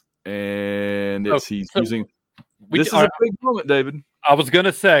 And he's using... This is a big moment, David. I was going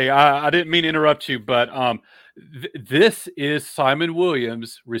to say, I didn't mean to interrupt you, but this is Simon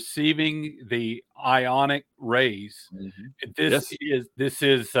Williams receiving the ionic rays. Mm-hmm. This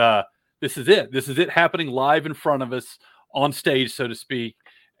is it. This is it happening live in front of us on stage, so to speak.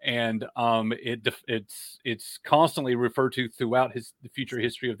 And it's constantly referred to throughout the future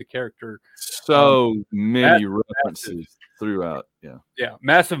history of the character. So many references throughout. Yeah,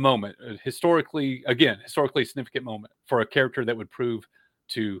 massive moment. Historically significant moment for a character that would prove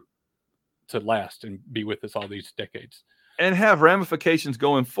to last and be with us all these decades, and have ramifications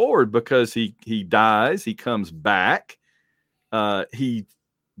going forward, because he dies, he comes back. He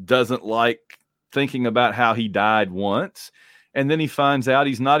doesn't like thinking about how he died once. And then he finds out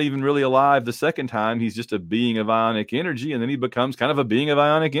he's not even really alive the second time. He's just a being of ionic energy. And then he becomes kind of a being of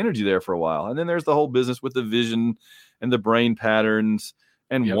ionic energy there for a while. And then there's the whole business with the vision and the brain patterns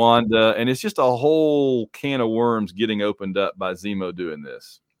and Wanda. And it's just a whole can of worms getting opened up by Zemo doing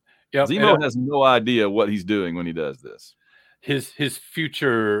this. Yep. Zemo has no idea what he's doing when he does this. His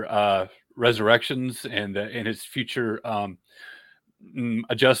future resurrections and his future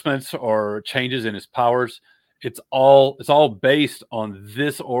adjustments or changes in his powers, it's all based on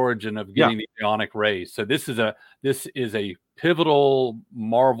this origin of getting the ionic rays. So this is a pivotal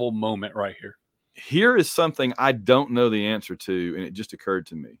Marvel moment right here. Here is something I don't know the answer to, and it just occurred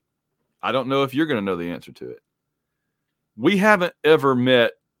to me. I don't know if you're going to know the answer to it. We haven't ever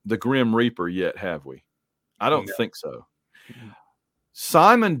met the Grim Reaper yet, have we? I don't think so.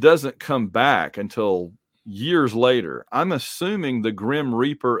 Simon doesn't come back until years later. I'm assuming the Grim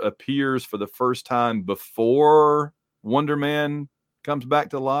Reaper appears for the first time before Wonder Man comes back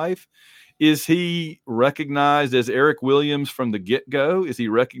to life. Is he recognized as Eric Williams from the get-go? Is he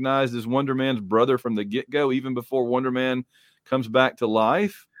recognized as Wonder Man's brother from the get-go, even before Wonder Man comes back to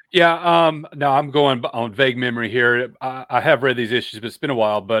life? Yeah. Now I'm going on vague memory here. I have read these issues, but it's been a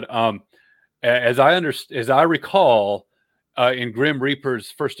while. But as I recall, in Grim Reaper's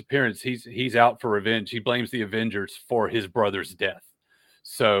first appearance, he's out for revenge. He blames the Avengers for his brother's death.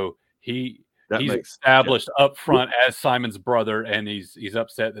 So he's established up front as Simon's brother, and he's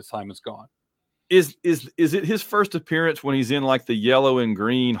upset that Simon's gone. Is it his first appearance when he's in like the yellow and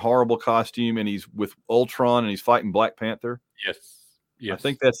green horrible costume and he's with Ultron and he's fighting Black Panther? Yes. I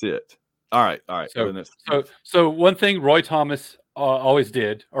think that's it. All right. So one thing Roy Thomas always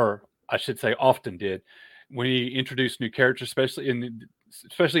did, or I should say often did, when he introduced new characters, especially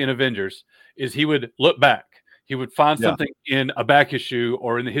in Avengers, is he would look back. He would find Yeah. something in a back issue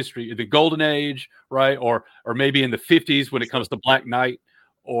or in the history, the Golden Age, right? Or maybe in the 50s when it comes to Black Knight,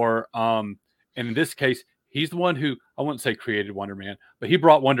 or and in this case, he's the one who, I wouldn't say created Wonder Man, but he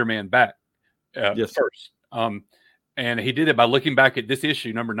brought Wonder Man back Yes. first. And he did it by looking back at this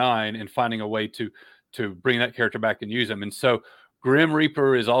issue, number 9, and finding a way to bring that character back and use him. And so Grim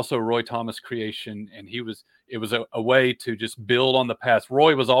Reaper is also Roy Thomas' creation, and it was a way to just build on the past.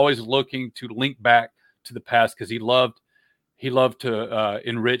 Roy was always looking to link back to the past because he loved to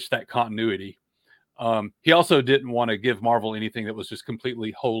enrich that continuity. He also didn't want to give Marvel anything that was just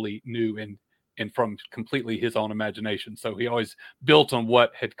completely wholly new and from completely his own imagination. So he always built on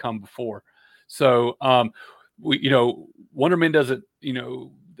what had come before. So Wonder Man doesn't,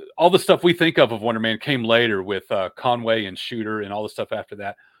 all the stuff we think of Wonder Man came later with Conway and Shooter and all the stuff after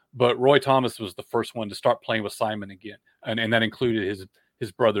that. But Roy Thomas was the first one to start playing with Simon again, and that included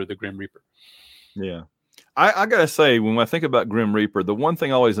his brother, the Grim Reaper. Yeah. I got to say, when I think about Grim Reaper, the one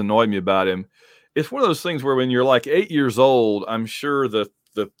thing always annoyed me about him, it's one of those things where when you're like 8 years old, I'm sure the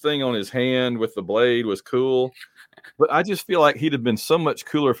thing on his hand with the blade was cool. But I just feel like he'd have been so much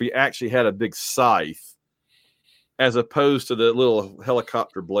cooler if he actually had a big scythe as opposed to the little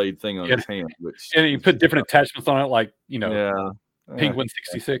helicopter blade thing on his hand. And you put different attachments on it, like, Penguin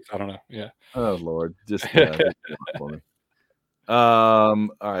 66. I don't know. Yeah. Oh, Lord. Just for me. All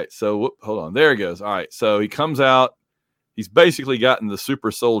right. So hold on. There he goes. All right. So he comes out. He's basically gotten the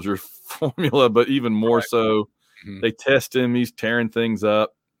super soldier formula, but even more so. Mm-hmm. They test him. He's tearing things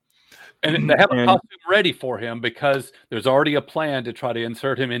up. And they have a costume ready for him because there's already a plan to try to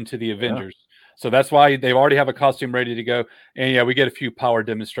insert him into the Avengers. Yeah. So that's why they already have a costume ready to go. And we get a few power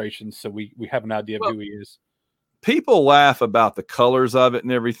demonstrations. So we have an idea of who he is. People laugh about the colors of it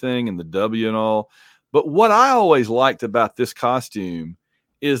and everything and the W and all. But what I always liked about this costume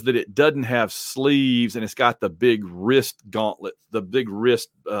is that it doesn't have sleeves and it's got the big wrist gauntlet, the big wrist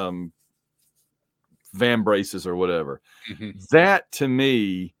vambraces or whatever. Mm-hmm. That to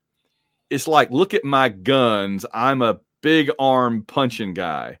me, it's like, look at my guns. I'm a big arm punching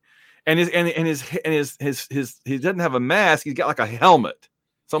guy. And he doesn't have a mask. He's got like a helmet.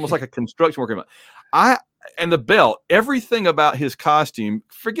 It's almost like a construction worker. And the belt, everything about his costume,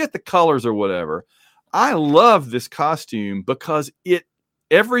 forget the colors or whatever. I love this costume because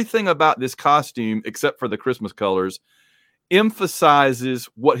everything about this costume, except for the Christmas colors, emphasizes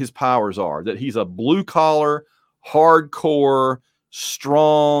what his powers are, that he's a blue collar, hardcore,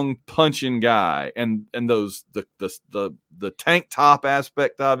 strong punching guy. And those, the tank top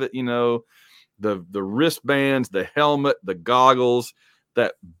aspect of it, the wristbands, the helmet, the goggles,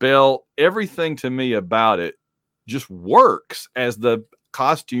 that belt, everything to me about it just works as the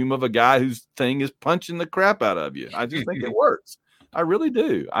costume of a guy whose thing is punching the crap out of you. I just think it works. I really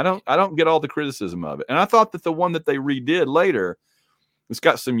do. I don't get all the criticism of it. And I thought that the one that they redid later, it's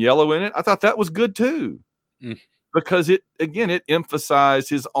got some yellow in it. I thought that was good too. Because it emphasized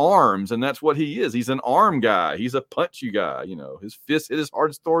his arms, and that's what he is. He's an arm guy. He's a punchy guy. His fist hit as hard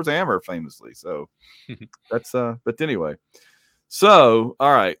as Thor's hammer, famously. So that's but anyway. So,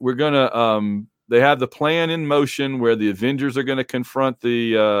 all right, we're going to they have the plan in motion where the Avengers are going to confront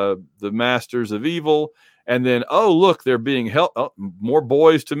the Masters of Evil. And then, oh, look, they're being helped. Oh, more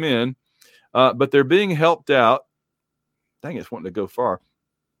boys to men. But they're being helped out. Dang, it's wanting to go far.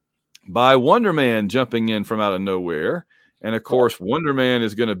 By Wonder Man jumping in from out of nowhere. And, of course, Wonder Man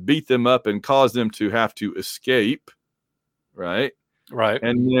is going to beat them up and cause them to have to escape. Right? Right.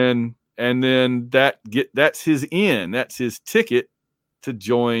 And then that's his in. That's his ticket to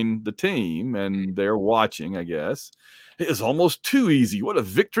join the team, and they're watching, I guess. It is almost too easy. What a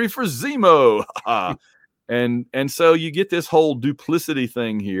victory for Zemo. and so you get this whole duplicity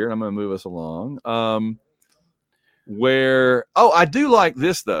thing here. I'm going to move us along. I do like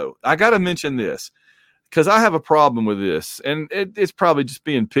this, though. I got to mention this because I have a problem with this, and it's probably just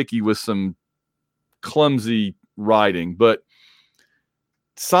being picky with some clumsy writing, but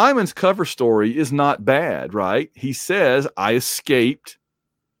Simon's cover story is not bad, right? He says, I escaped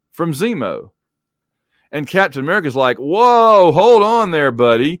from Zemo. And Captain America's like, whoa, hold on there,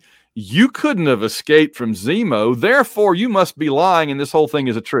 buddy. You couldn't have escaped from Zemo. Therefore, you must be lying, and this whole thing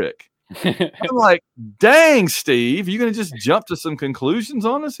is a trick. I'm like, dang, Steve, you going to just jump to some conclusions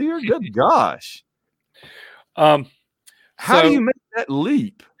on us here? Good gosh. How do you make that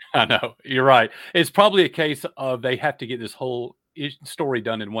leap? I know. You're right. It's probably a case of they have to get this whole story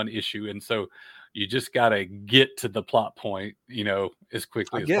done in one issue, and so you just got to get to the plot point, as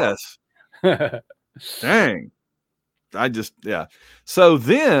quickly as possible. Dang. So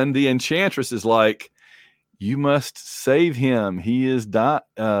then the Enchantress is like, you must save him. He is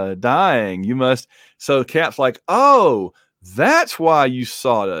dying. You must. So Cap's like, oh, that's why you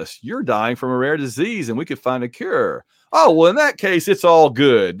sought us. You're dying from a rare disease and we could find a cure. Oh, well, in that case, it's all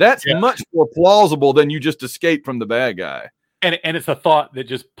good. That's much more plausible than you just escaped from the bad guy. And it's a thought that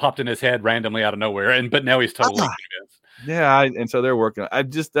just popped in his head randomly out of nowhere. But now he's totally convinced. Yeah. And so they're working.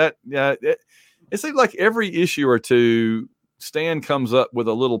 It seems like every issue or two, Stan comes up with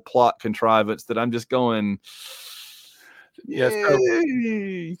a little plot contrivance that I'm just going, yes.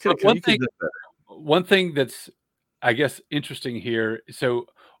 One thing that's, I guess, interesting here. So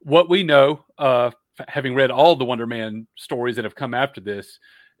what we know, having read all the Wonder Man stories that have come after this,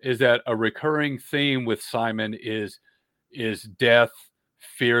 is that a recurring theme with Simon is death,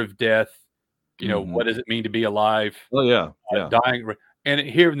 fear of death. You know, what does it mean to be alive? Oh yeah, dying. And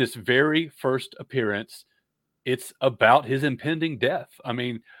here in this very first appearance, it's about his impending death. I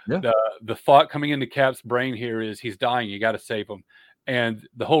mean, the thought coming into Cap's brain here is he's dying. You got to save him. And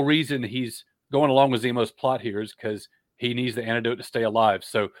the whole reason he's going along with Zemo's plot here is because he needs the antidote to stay alive.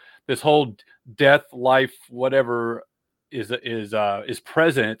 So this whole death, life, whatever is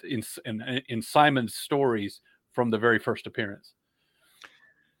present in Simon's stories from the very first appearance.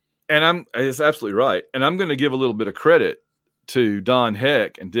 And it's absolutely right. And I'm going to give a little bit of credit to Don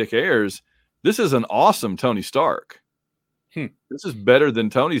Heck and Dick Ayers. This is an awesome Tony Stark. This is better than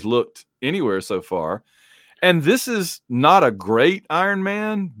Tony's looked anywhere so far. And this is not a great Iron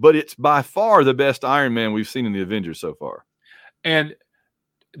Man, but it's by far the best Iron Man we've seen in the Avengers so far. And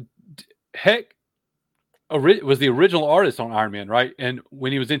Heck was the original artist on Iron Man, right? And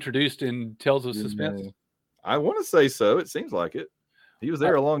when he was introduced in Tales of Suspense? I want to say so. It seems like it. He was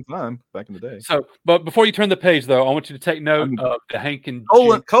there a long time back in the day. So, but before you turn the page, though, I want you to take note of the Hank and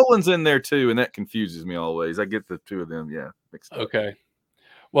Colin's in there too, and that confuses me always. I get the two of them, mixed up. Okay.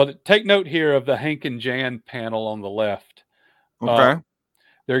 Well, take note here of the Hank and Jan panel on the left. Okay.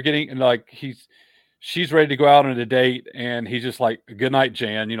 They're getting she's ready to go out on a date, and he's just like, "Good night,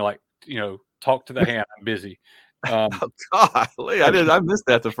 Jan." Talk to the hand. I'm busy. Oh golly, I missed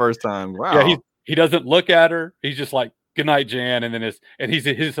that the first time. Wow. Yeah, he doesn't look at her. He's just like, "Good night, Jan," and then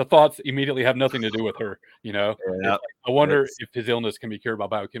his thoughts immediately have nothing to do with her. I wonder if his illness can be cured by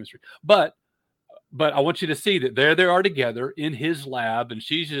biochemistry. But I want you to see that there they are together in his lab, and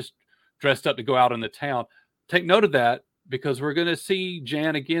she's just dressed up to go out in the town. Take note of that, because we're going to see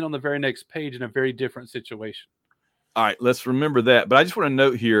Jan again on the very next page in a very different situation. All right, let's remember that. But I just want to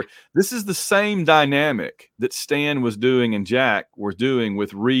note here, this is the same dynamic that Stan was doing and Jack were doing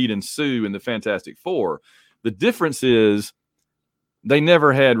with Reed and Sue in the Fantastic Four. The difference is they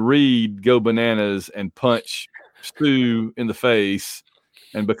never had Reed go bananas and punch Sue in the face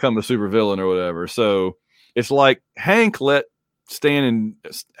and become a supervillain or whatever. So it's like Hank let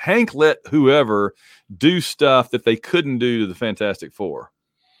whoever do stuff that they couldn't do to the Fantastic Four.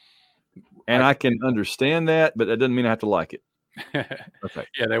 And I can understand that, but that doesn't mean I have to like it. Okay.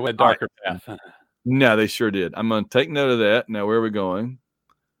 Yeah, they went darker path. No, they sure did. I'm going to take note of that. Now, where are we going?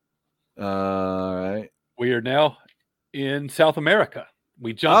 All right. We are now in South America.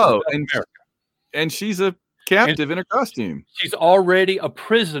 We jumped to South America. And she's a captive in her costume. She's already a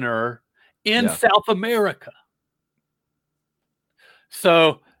prisoner in South America.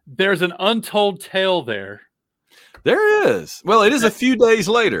 So there's an untold tale there. There is. Well, it is a few days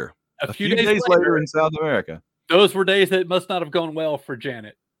later. A few days later in South America. Those were days that must not have gone well for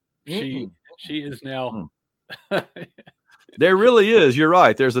Janet. She is now. There really is. You're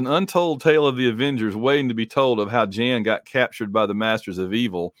right. There's an untold tale of the Avengers waiting to be told of how Jan got captured by the Masters of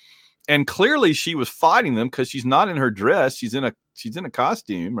Evil. And clearly she was fighting them because she's not in her dress. She's in a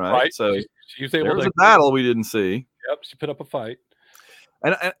costume, right? So she was able there was a battle we didn't see. Yep, she put up a fight.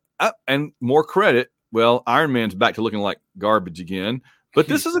 And more credit. Well, Iron Man's back to looking like garbage again. But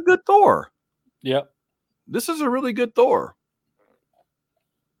this is a good Thor. Yep. This is a really good Thor.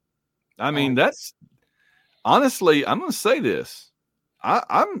 I mean, that's honestly, I'm going to say this.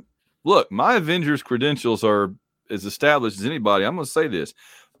 Look, my Avengers credentials are as established as anybody. I'm going to say this.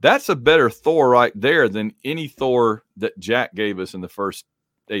 That's a better Thor right there than any Thor that Jack gave us in the first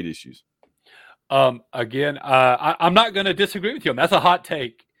 8 issues. Again, I'm not going to disagree with you. That's a hot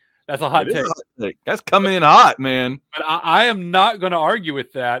take. That's a hot take. That's coming in hot, man. But I am not going to argue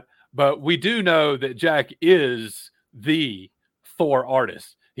with that. But we do know that Jack is the Thor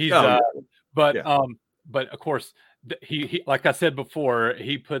artist. He's, but of course, he like I said before,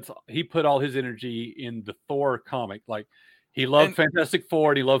 he put all his energy in the Thor comic. Like he loved Fantastic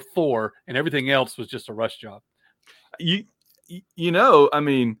Four, and he loved Thor, and everything else was just a rush job. I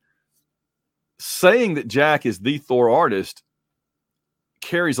mean, saying that Jack is the Thor artist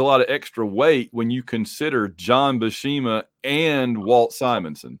carries a lot of extra weight when you consider John Buscema and Walt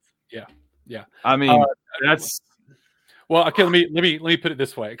Simonson. Yeah. I mean, that's. Well, okay. Let me put it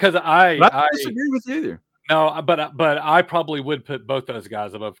this way, because I disagree with you either. No, but I probably would put both those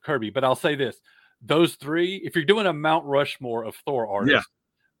guys above Kirby. But I'll say this: those three, if you're doing a Mount Rushmore of Thor artists,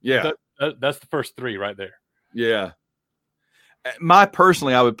 that's the first three right there. Yeah.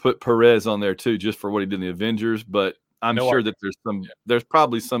 Personally, I would put Perez on there too, just for what he did in the Avengers. But I'm sure that there's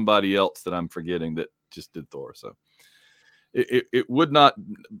probably somebody else that I'm forgetting that just did Thor. So it would not,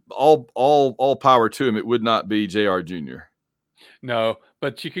 all power to him. It would not be JR Jr. No,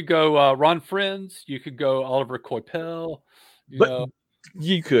 but you could go Ron Friends. You could go Oliver Coipel.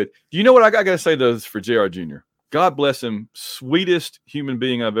 You could. Do you know what I got to say those for JR Jr.? God bless him. Sweetest human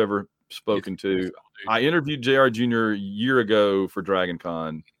being I've ever spoken to. I interviewed JR Jr. a year ago for Dragon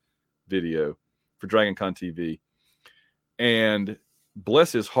Con video, for Dragon Con TV. And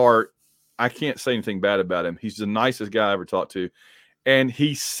bless his heart, I can't say anything bad about him. He's the nicest guy I ever talked to. And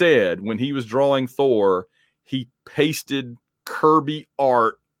he said when he was drawing Thor, he pasted Kirby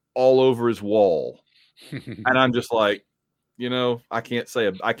art all over his wall. And I'm just like, I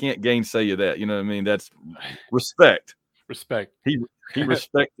can't gainsay you that. You know what I mean? That's respect. Respect. He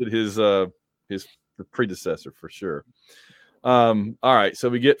respected his predecessor for sure. All right, so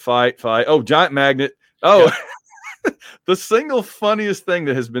we get fight. Oh, giant magnet. Oh, yeah. The single funniest thing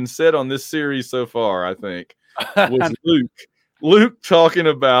that has been said on this series so far, I think, was Luke talking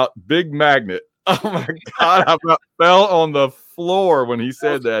about big magnet. Oh my God, I about fell on the floor when he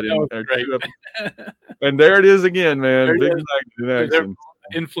said that. And there it is again, man. Big magnet in action.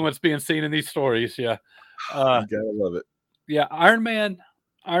 Influence being seen in these stories. Yeah. You gotta love it. Yeah. Iron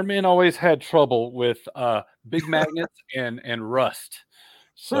Man always had trouble with big magnets and rust.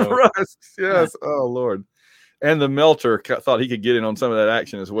 So, rust, yes. Oh Lord. And the Melter thought he could get in on some of that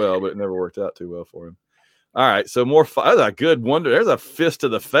action as well, but it never worked out too well for him. All right, so more. That's a good wonder. There's a fist to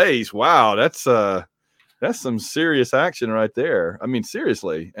the face. Wow, that's some serious action right there. I mean,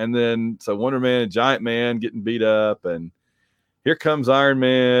 seriously. And then so Wonder Man and Giant Man getting beat up, and here comes Iron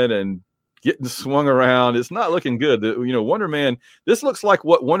Man and getting swung around. It's not looking good. Wonder Man. This looks like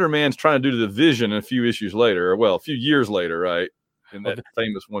what Wonder Man's trying to do to the Vision a few issues later, a few years later, right? In that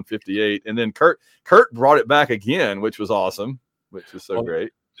famous 158, and then Kurt brought it back again, which was awesome, which was so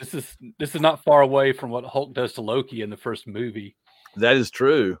great. This is not far away from what Hulk does to Loki in the first movie. That is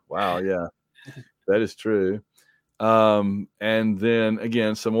true. Wow, yeah, that is true. And then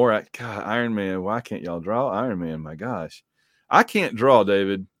again, some more. God, Iron Man. Why can't y'all draw Iron Man? My gosh, I can't draw,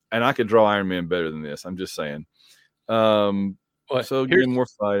 David, and I could draw Iron Man better than this. I'm just saying. So getting more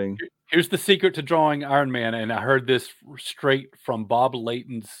fighting. Here's the secret to drawing Iron Man, and I heard this straight from Bob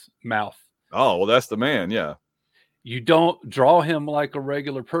Layton's mouth. Oh, well, that's the man, yeah. You don't draw him like a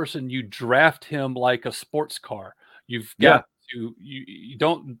regular person. You draft him like a sports car. You've got to you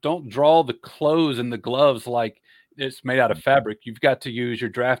don't draw the clothes and the gloves like it's made out of fabric. You've got to use your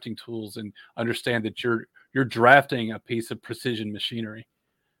drafting tools and understand that you're drafting a piece of precision machinery.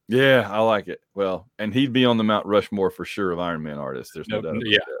 Yeah, I like it. Well, and he'd be on the Mount Rushmore for sure of Iron Man artists. There's no doubt about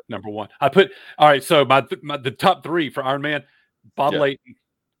that. Number one. All right, so the top three for Iron Man: Bob Layton,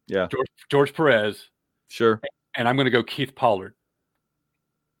 George Perez, sure, and I'm going to go Keith Pollard.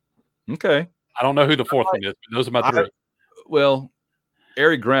 Okay, I don't know who the fourth one is, but those are my three.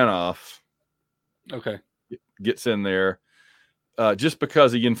 Eric Granoff, gets in there. Just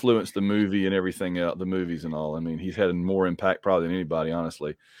because he influenced the movie and everything else, the movies and all. I mean, he's had more impact probably than anybody,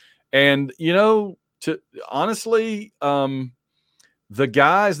 honestly. And, honestly, the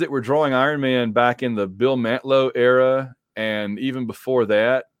guys that were drawing Iron Man back in the Bill Mantlo era and even before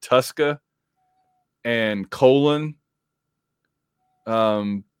that, Tuska and Colin,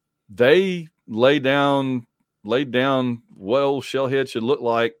 they laid down what old Shellhead should look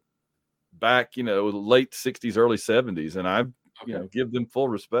like back, late 60s, early 70s. And I give them full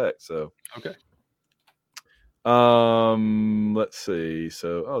respect. So, let's see.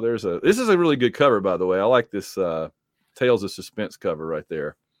 So, this is a really good cover, by the way. I like this Tales of Suspense cover right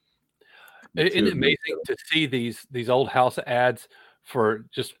there. Isn't it amazing to see these old house ads for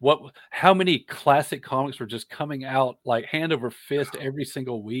just how many classic comics were just coming out like hand over fist every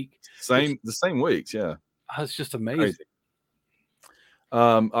single week? The same weeks. Yeah. It's just amazing. Crazy.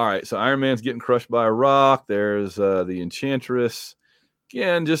 All right, so Iron Man's getting crushed by a rock. There's the Enchantress.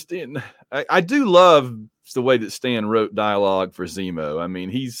 Again, I do love the way that Stan wrote dialogue for Zemo. I mean,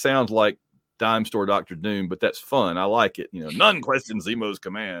 he sounds like Dime Store Dr. Doom, but that's fun. I like it. None questions Zemo's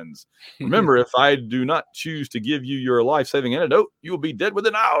commands. Remember, if I do not choose to give you your life-saving antidote, you will be dead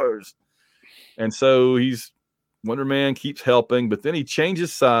within hours. And so he's Wonder Man keeps helping, but then he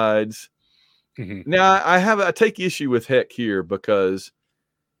changes sides. Mhm. Now I take issue with Heck here because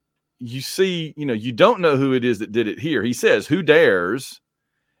you see, you don't know who it is that did it here. He says, "Who dares?"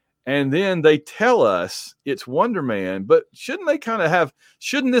 And then they tell us it's Wonder Man, but shouldn't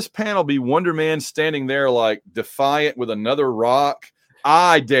this panel be Wonder Man standing there like defiant with another rock?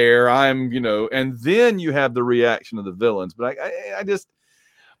 I dare, and then you have the reaction of the villains. But I just,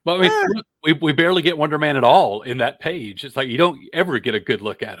 But I mean, we barely get Wonder Man at all in that page. It's like you don't ever get a good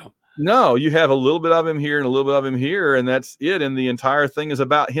look at him. no, you have a little bit of him here and a little bit of him here, and that's it. And the entire thing is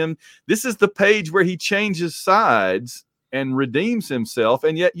about him. This is the page where he changes sides and redeems himself,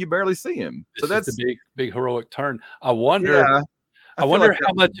 and yet you barely see him. So that's the big heroic turn. I wonder. Yeah, I wonder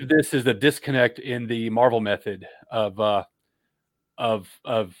how much of this is a disconnect in the Marvel method of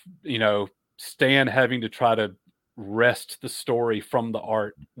Stan having to try to wrest the story from the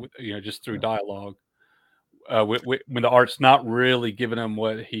art, just through dialogue. When the art's not really giving him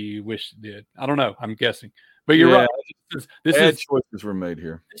what he wished it did. I don't know. I'm guessing, but you're right. This choices were made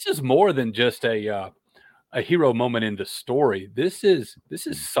here. This is more than just a hero moment in the story. This is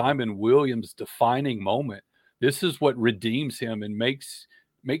Simon Williams' defining moment. This is what redeems him and makes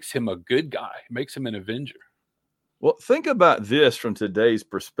him a good guy, makes him an Avenger. Well, think about this from today's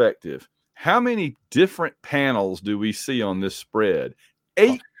perspective. How many different panels do we see on this spread?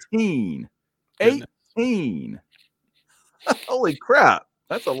 18. 18. Holy crap.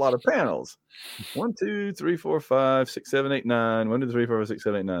 That's a lot of panels. 1, 2, 3, 4, 5, 6, 7, 8, 9. 1, 2, 3, 4, 5, 6,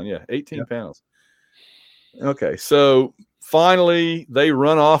 7, 8, 9. Yeah, 18 panels. Okay, so finally they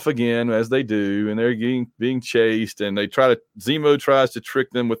run off again as they do, and they're being chased, and Zemo tries to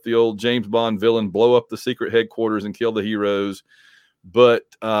trick them with the old James Bond villain, blow up the secret headquarters and kill the heroes. But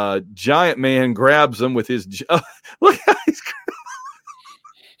Giant Man grabs them with his look how he's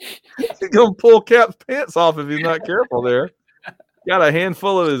gonna pull Cap's pants off if he's not careful there. Got a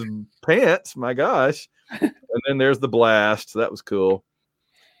handful of his pants, my gosh. And then there's the blast. That was cool.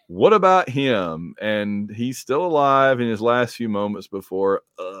 What about him? And he's still alive in his last few moments before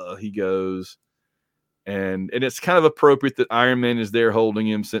he goes. And it's kind of appropriate that Iron Man is there holding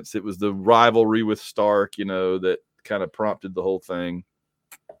him, since it was the rivalry with Stark, that kind of prompted the whole thing.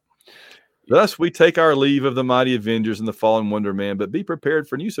 Thus, we take our leave of the mighty Avengers and the fallen Wonder Man, but be prepared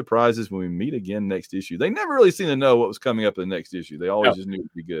for new surprises when we meet again next issue. They never really seemed to know what was coming up in the next issue. They always just knew it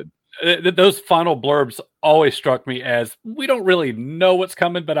would be good. Those final blurbs always struck me as, we don't really know what's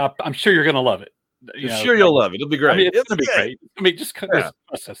coming, but I'm sure you're going to love it. You'll love it. It'll be great. I mean, it's going to be great. I mean, just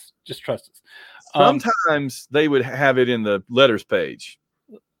trust us. Just trust us. Sometimes they would have it in the letters page,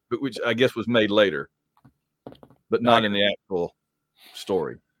 which I guess was made later, but not in the actual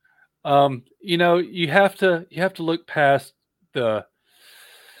story. You have to look past the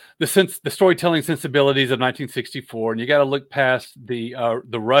storytelling sensibilities of 1964, and you got to look past the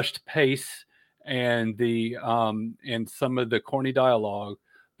rushed pace and and some of the corny dialogue.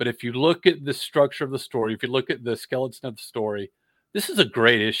 But if you look at the structure of the story, if you look at the skeleton of the story, this is a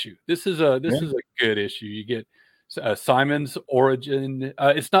great issue. This is a good issue. You get Simon's origin.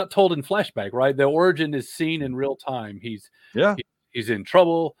 It's not told in flashback, right? The origin is seen in real time. He's in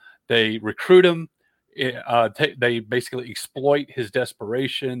trouble. They recruit him. They basically exploit his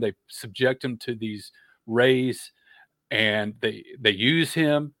desperation. They subject him to these rays, and they use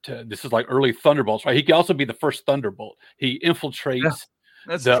him to. This is like early Thunderbolts, right? He can also be the first Thunderbolt. He infiltrates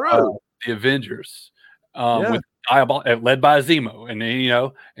the Avengers with led by Zemo,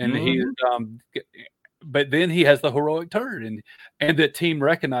 and he. But then he has the heroic turn, and the team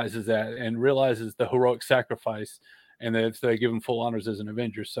recognizes that and realizes the heroic sacrifice, and that they give him full honors as an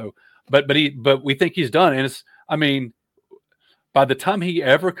Avenger. So, but we think he's done, and by the time he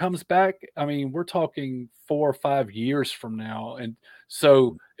ever comes back, we're talking 4 or 5 years from now. And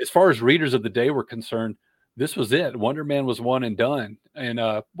so, as far as readers of the day were concerned, this was it. Wonder Man was one and done. And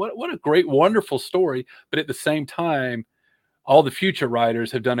what a great, wonderful story. But at the same time, all the future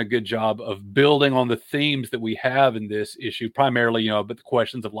writers have done a good job of building on the themes that we have in this issue, primarily, but the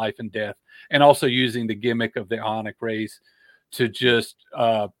questions of life and death, and also using the gimmick of the ionic rays to just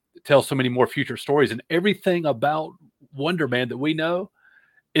tell so many more future stories. And everything about Wonder Man that we know,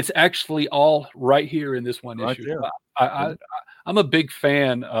 it's actually all right here in this one issue. I'm a big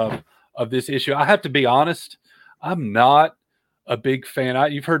fan of this issue. I have to be honest, I'm not a big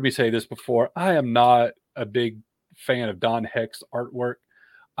fan. You've heard me say this before. I am not a big fan of Don Heck's artwork.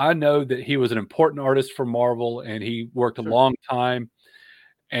 I know that he was an important artist for Marvel, and he worked a long time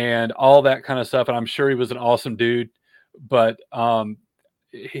and all that kind of stuff. And I'm sure he was an awesome dude, but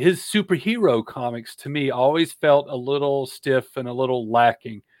his superhero comics to me always felt a little stiff and a little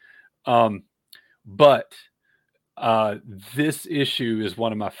lacking. But This issue is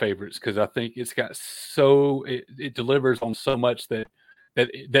one of my favorites because I think it's got it delivers on so much that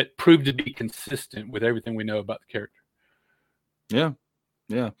proved to be consistent with everything we know about the character. Yeah.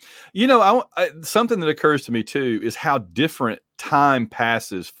 Something that occurs to me too is how different time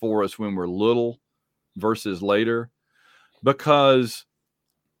passes for us when we're little versus later. Because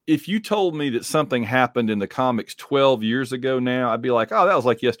if you told me that something happened in the comics 12 years ago now, I'd be like, oh, that was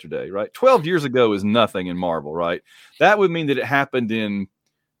like yesterday, right? 12 years ago is nothing in Marvel, right? That would mean that it happened in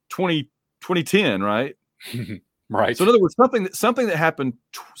 2010, right? Right. So in other words, something that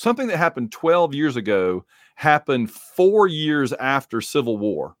happened 12 years ago happened 4 years after Civil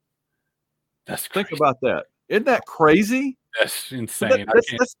War. That's crazy. Think about that. Isn't that crazy? That's insane.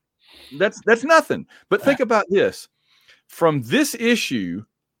 That's nothing. But think about this. From this issue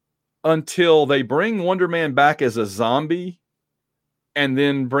until they bring Wonder Man back as a zombie and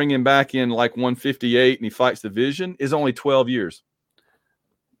then bring him back in like 158 and he fights the Vision is only 12 years.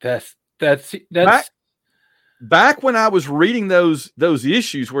 That's back when I was reading those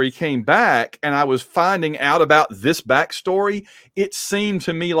issues where he came back and I was finding out about this backstory, it seemed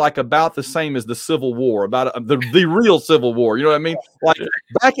to me like about the same as the Civil War, about the real Civil War. You know what I mean? Like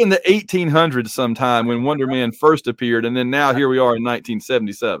back in the 1800s sometime when Wonder Man first appeared, and then now here we are in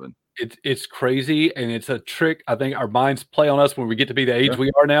 1977. It's crazy, and it's a trick. I think our minds play on us when we get to be the age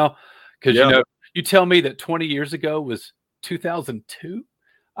we are now. Because you tell me that 20 years ago was 2002.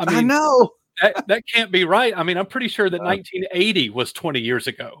 I know. That can't be right. I mean, I'm pretty sure that 1980 was 20 years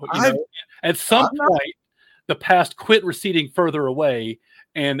ago. At some point, the past quit receding further away,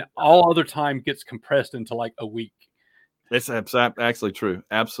 and all other time gets compressed into like a week. It's actually true.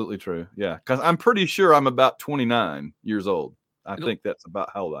 Absolutely true. Yeah, because I'm pretty sure I'm about 29 years old. I think that's about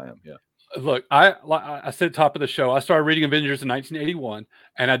how old I am. Yeah. Look, I said at the top of the show, I started reading Avengers in 1981,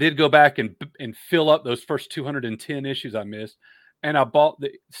 and I did go back and fill up those first 210 issues I missed. And I bought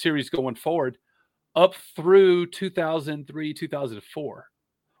the series going forward up through 2003, 2004.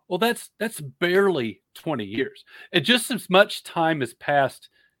 Well, that's barely 20 years. And just as much time has passed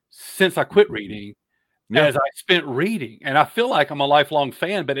since I quit reading as I spent reading. And I feel like I'm a lifelong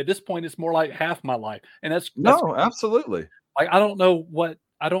fan, but at this point, it's more like half my life. And that's absolutely. Like, I don't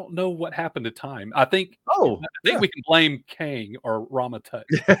know what happened to time. I think we can blame Kang or Rama Tut.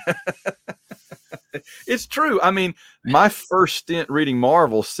 It's true. I mean, my first stint reading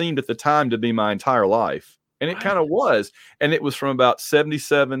Marvel seemed at the time to be my entire life. And it kind of was. And it was from about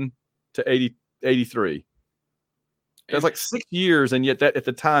 77 to 83. It was like 6 years. And yet that at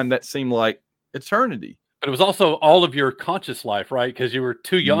the time, that seemed like eternity. But it was also all of your conscious life, right? Because you were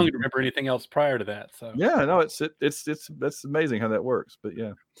too young to remember anything else prior to that. So yeah, no, it's that's amazing how that works. But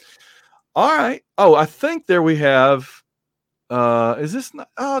yeah. All right. Oh, I think there we have. Is this not?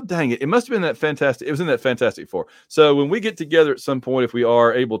 Oh, dang it! It must have been that Fantastic. It was in that Fantastic Four. So when we get together at some point, if we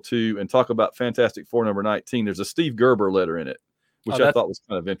are able to, and talk about Fantastic Four number 19, there's a Steve Gerber letter in it, which I thought was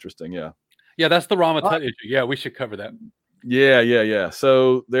kind of interesting. Yeah. Yeah, that's the Rama Tut issue. Yeah, we should cover that. Yeah.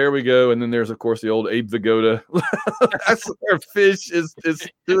 So there we go. And then there's, of course, the old Abe Vigoda. That's where Fish is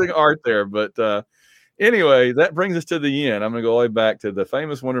doing art there. But anyway, that brings us to the end. I'm going to go all the way back to the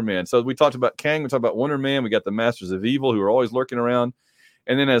famous Wonder Man. So we talked about Kang. We talked about Wonder Man. We got the Masters of Evil who are always lurking around.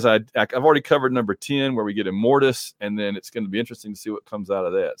 And then as I've already covered number 10 where we get Immortus. And then it's going to be interesting to see what comes out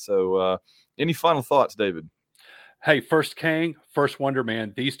of that. So any final thoughts, David? Hey, first Kang, first Wonder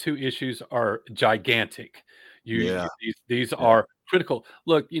Man. These two issues are gigantic. These are critical.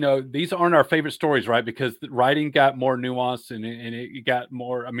 Look, these aren't our favorite stories, right? Because the writing got more nuanced and it got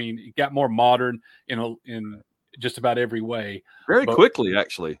more. I mean, it got more modern in just about every way. Quickly,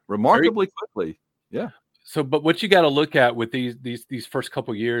 actually, remarkably quickly. Yeah. So, but what you got to look at with these first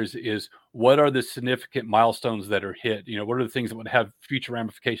couple years is what are the significant milestones that are hit? What are the things that would have future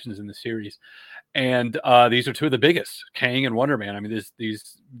ramifications in the series? And these are two of the biggest, Kang and Wonder Man. I mean,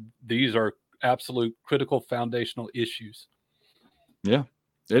 these are absolute critical foundational issues. Yeah,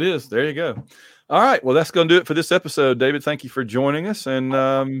 it is. There you go. All right. Well, that's going to do it for this episode. David, thank you for joining us. And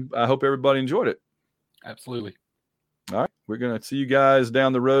I hope everybody enjoyed it. Absolutely. All right. We're going to see you guys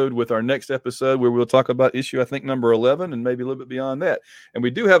down the road with our next episode where we'll talk about issue, I think, number 11 and maybe a little bit beyond that. And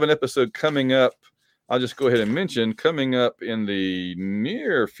we do have an episode coming up. I'll just go ahead and mention coming up in the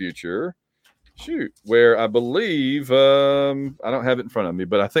near future. Where I believe I don't have it in front of me,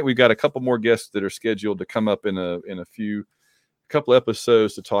 but I think we've got a couple more guests that are scheduled to come up in a couple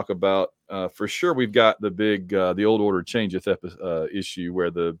episodes to talk about. For sure, we've got the big the Old Order Changeth issue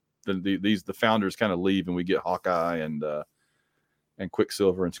where the founders kind of leave and we get Hawkeye and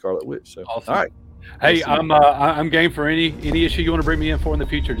Quicksilver and Scarlet Witch. So awesome. All right. Hey, I'm game for any issue you want to bring me in for in the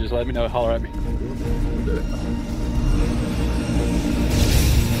future. Just let me know. Holler at me. We'll do it.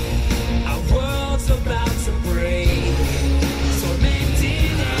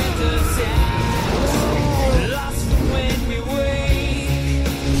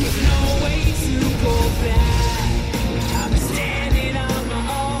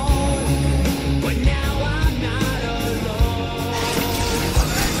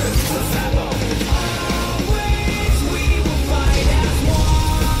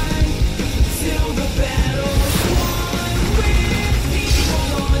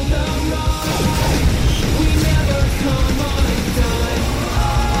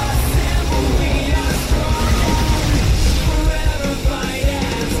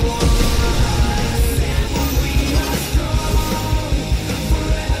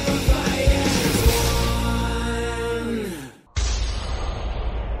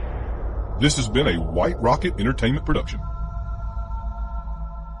 This has been a White Rocket Entertainment production.